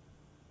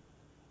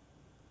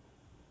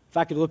 If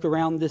I could look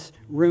around this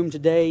room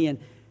today and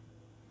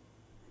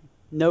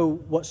know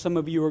what some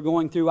of you are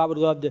going through, I would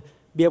love to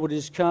be able to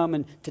just come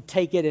and to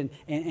take it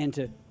and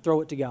to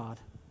throw it to God.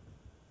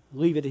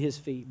 Leave it at His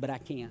feet, but I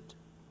can't.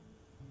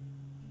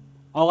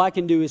 All I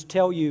can do is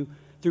tell you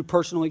through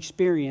personal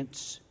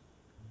experience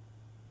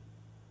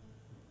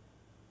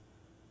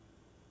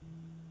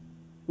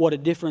what a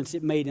difference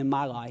it made in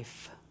my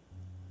life.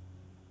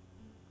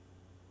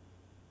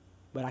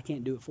 But I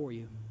can't do it for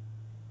you.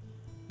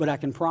 But I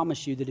can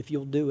promise you that if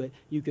you'll do it,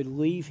 you could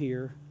leave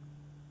here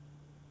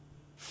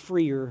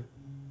freer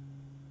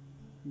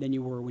than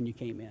you were when you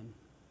came in.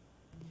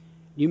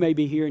 You may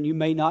be here and you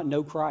may not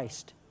know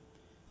Christ.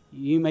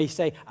 You may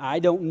say, I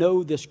don't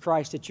know this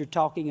Christ that you're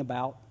talking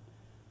about.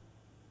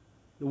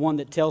 The one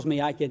that tells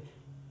me I can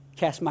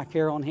cast my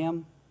care on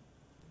Him.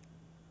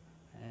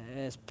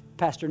 As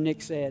Pastor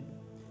Nick said,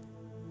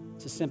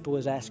 it's as simple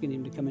as asking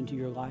Him to come into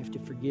your life to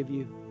forgive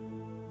you,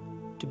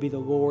 to be the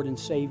Lord and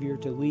Savior,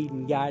 to lead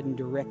and guide and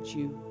direct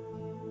you.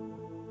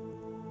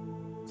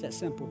 It's that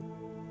simple.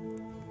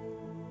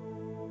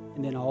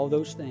 And then all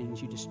those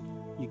things you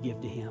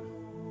give to Him.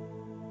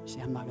 You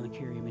say, I'm not going to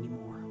carry Him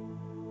anymore.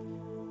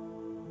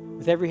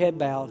 With every head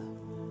bowed,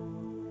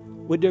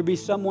 would there be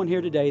someone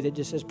here today that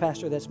just says,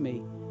 Pastor, that's me.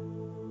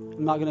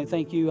 I'm not going to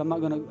thank you. I'm not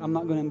going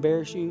to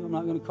embarrass you. I'm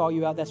not going to call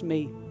you out. That's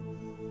me.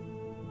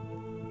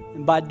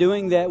 And by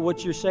doing that,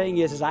 what you're saying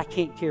is I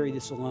can't carry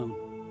this alone.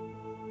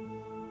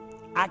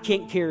 I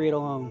can't carry it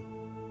alone.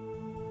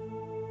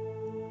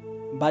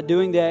 By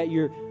doing that,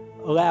 you're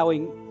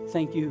allowing,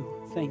 thank you.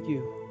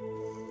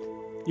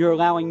 You're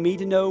allowing me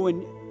to know,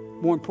 and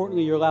more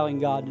importantly, you're allowing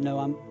God to know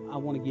I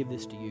want to give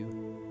this to you.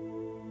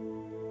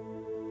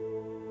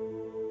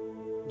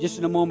 Just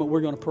in a moment,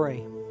 we're going to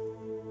pray.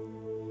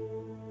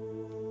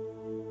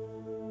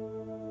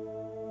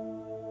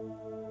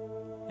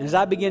 And as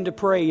I begin to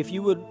pray, if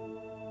you would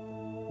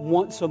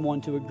want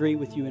someone to agree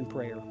with you in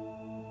prayer,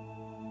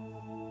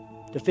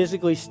 to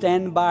physically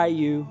stand by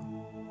you,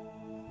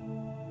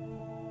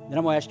 then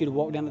I'm going to ask you to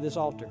walk down to this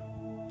altar.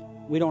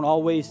 We don't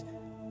always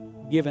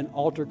give an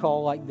altar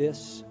call like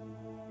this,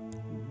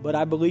 but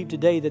I believe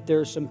today that there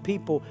are some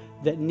people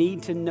that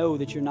need to know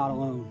that you're not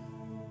alone.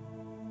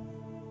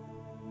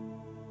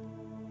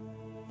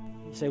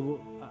 You say, well,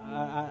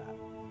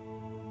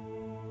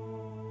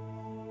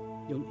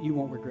 you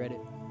won't regret it.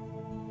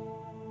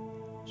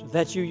 So if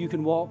that's you, you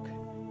can walk.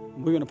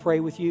 We're going to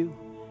pray with you.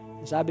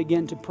 As I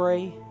begin to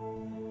pray,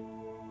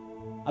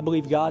 I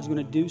believe God's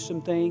going to do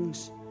some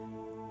things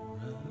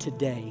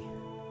today.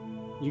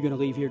 You're going to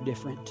leave here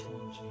different.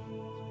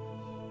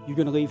 You're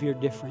going to leave here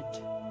different.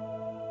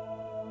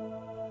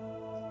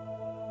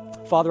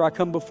 Father, I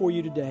come before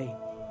you today.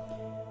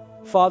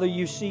 Father,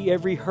 you see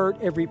every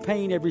hurt, every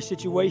pain, every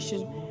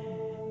situation.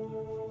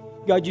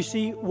 God, you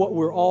see what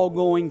we're all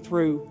going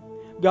through.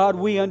 God,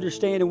 we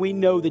understand and we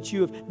know that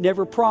you have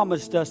never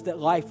promised us that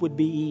life would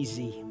be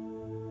easy.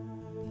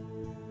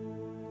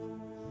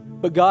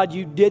 But God,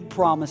 you did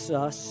promise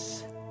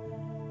us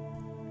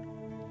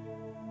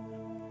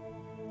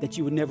that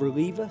you would never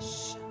leave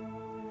us,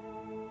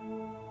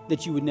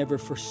 that you would never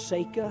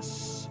forsake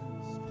us,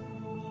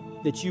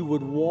 that you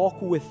would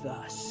walk with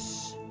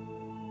us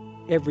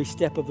every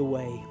step of the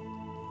way.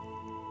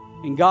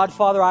 And God,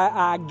 Father,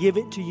 I give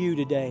it to you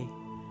today.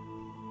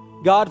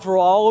 God, for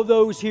all of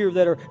those here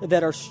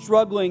that are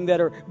struggling, that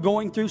are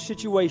going through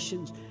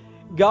situations,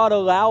 God,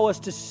 allow us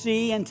to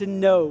see and to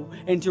know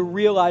and to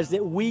realize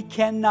that we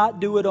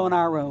cannot do it on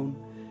our own.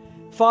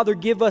 Father,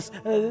 give us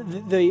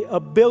the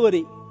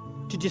ability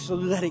to just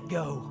let it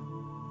go.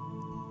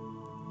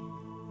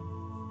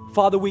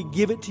 Father, we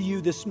give it to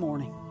you this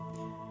morning.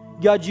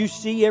 God, you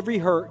see every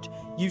hurt.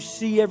 You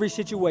see every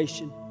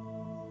situation.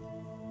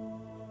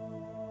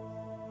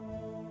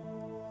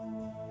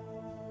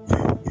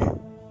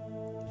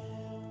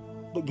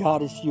 But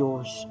God, it's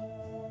yours.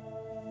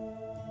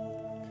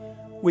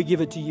 We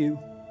give it to you,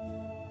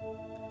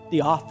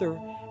 the author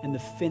and the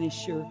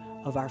finisher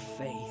of our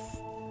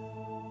faith.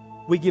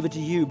 We give it to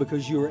you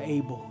because you are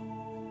able.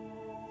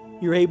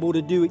 You're able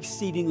to do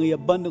exceedingly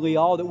abundantly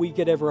all that we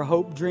could ever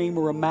hope, dream,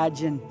 or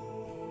imagine.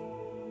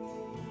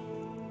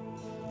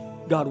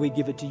 God, we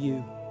give it to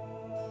you.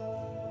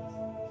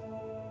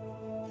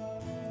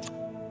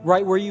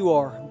 Right where you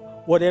are,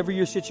 whatever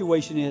your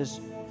situation is,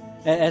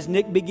 as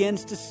Nick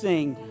begins to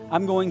sing,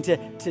 I'm going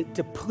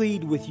to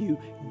plead with you,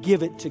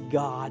 give it to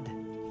God.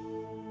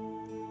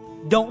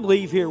 Don't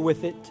leave here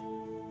with it.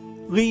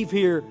 Leave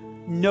here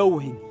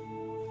knowing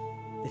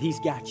that He's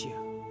got you.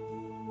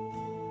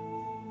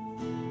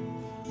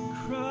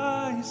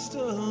 Christ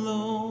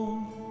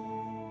alone,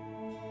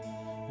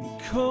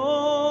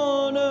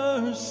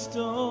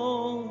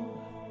 cornerstone,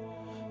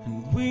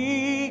 and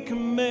we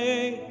can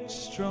make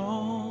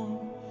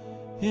strong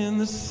in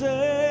the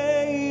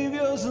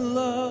Savior's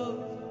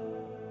love,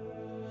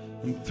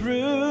 and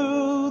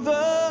through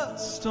the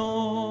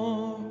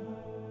storm,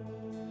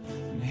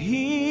 and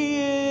He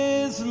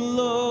is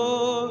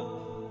Lord,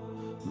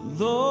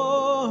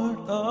 Lord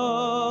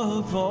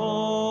of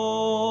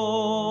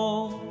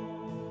all.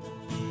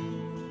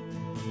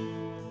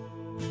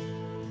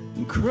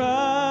 And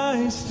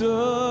Christ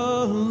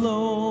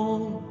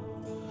alone,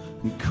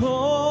 and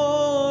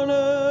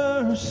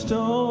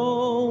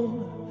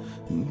cornerstone,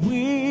 and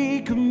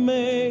we can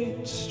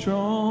make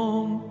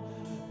strong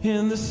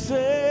in the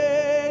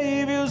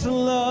Savior's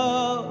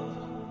love,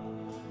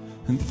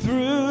 and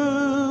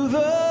through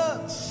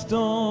the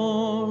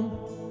storm,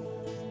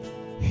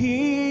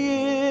 He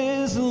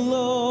is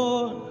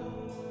Lord,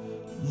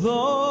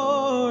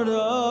 Lord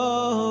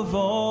of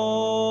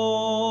all.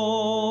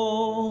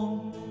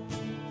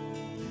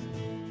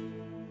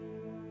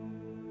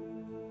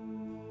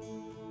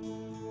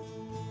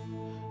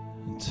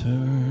 And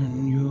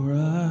turn your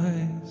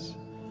eyes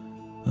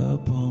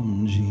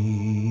upon Jesus.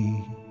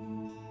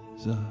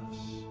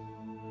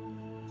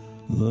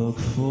 Look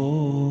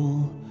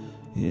full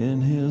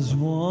in His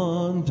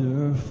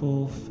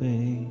wonderful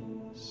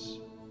face,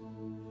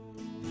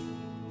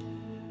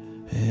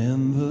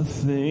 and the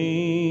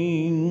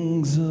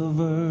things of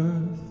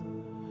earth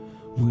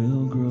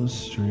will grow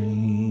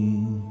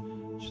strangely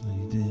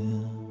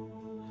dim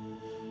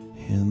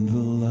in the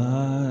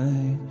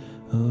light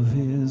of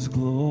His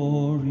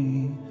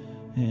glory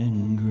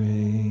and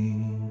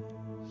grace.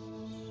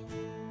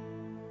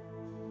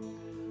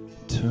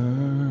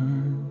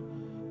 Turn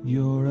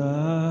your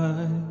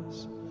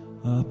eyes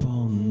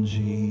upon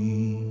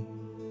Jesus.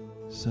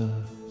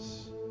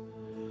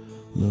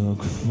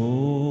 Look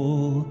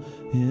full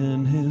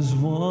in His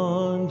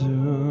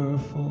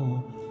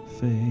wonderful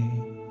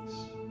face,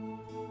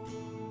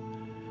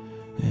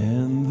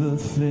 and the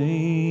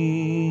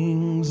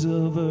things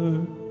of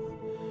earth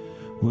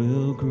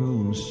will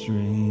grow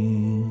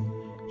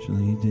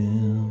strangely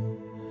dim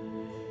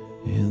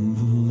in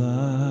the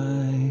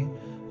light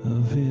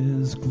of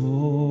His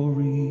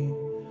glory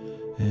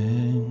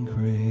and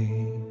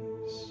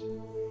grace.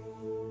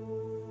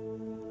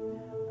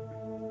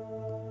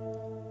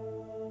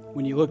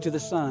 When you look to the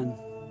Son,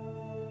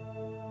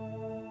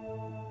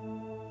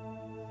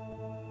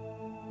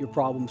 your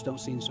problems don't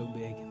seem so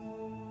big.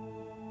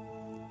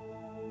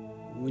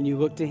 When you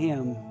look to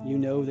Him, you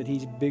know that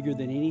He's bigger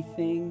than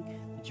anything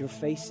that you're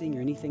facing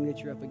or anything that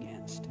you're up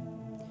against.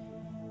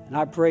 And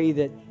I pray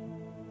that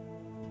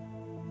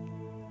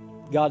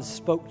God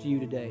spoke to you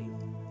today.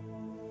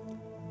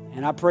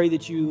 And I pray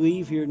that you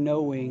leave here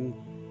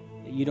knowing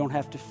that you don't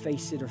have to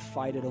face it or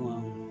fight it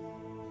alone.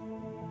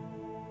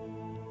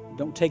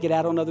 Don't take it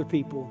out on other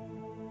people.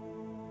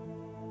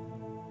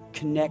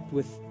 Connect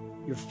with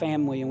your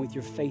family and with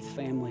your faith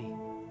family.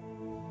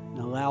 And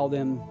allow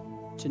them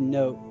to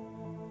know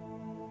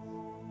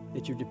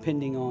that you're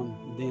depending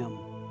on them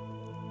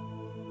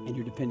and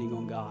you're depending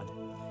on God.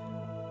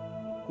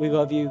 We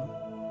love you.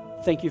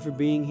 Thank you for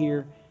being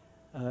here.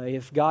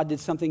 If God did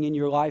something in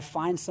your life,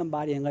 find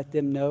somebody and let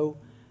them know.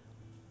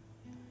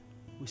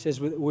 He says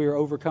we are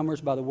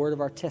overcomers by the word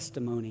of our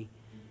testimony.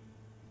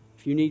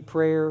 If you need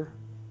prayer,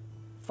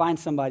 find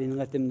somebody and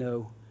let them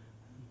know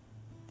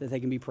that they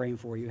can be praying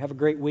for you. Have a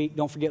great week.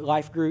 Don't forget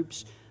life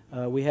groups.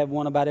 We have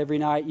one about every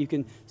night. You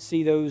can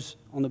see those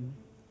on the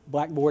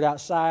blackboard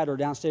outside or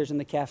downstairs in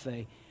the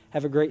cafe.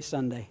 Have a great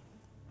Sunday.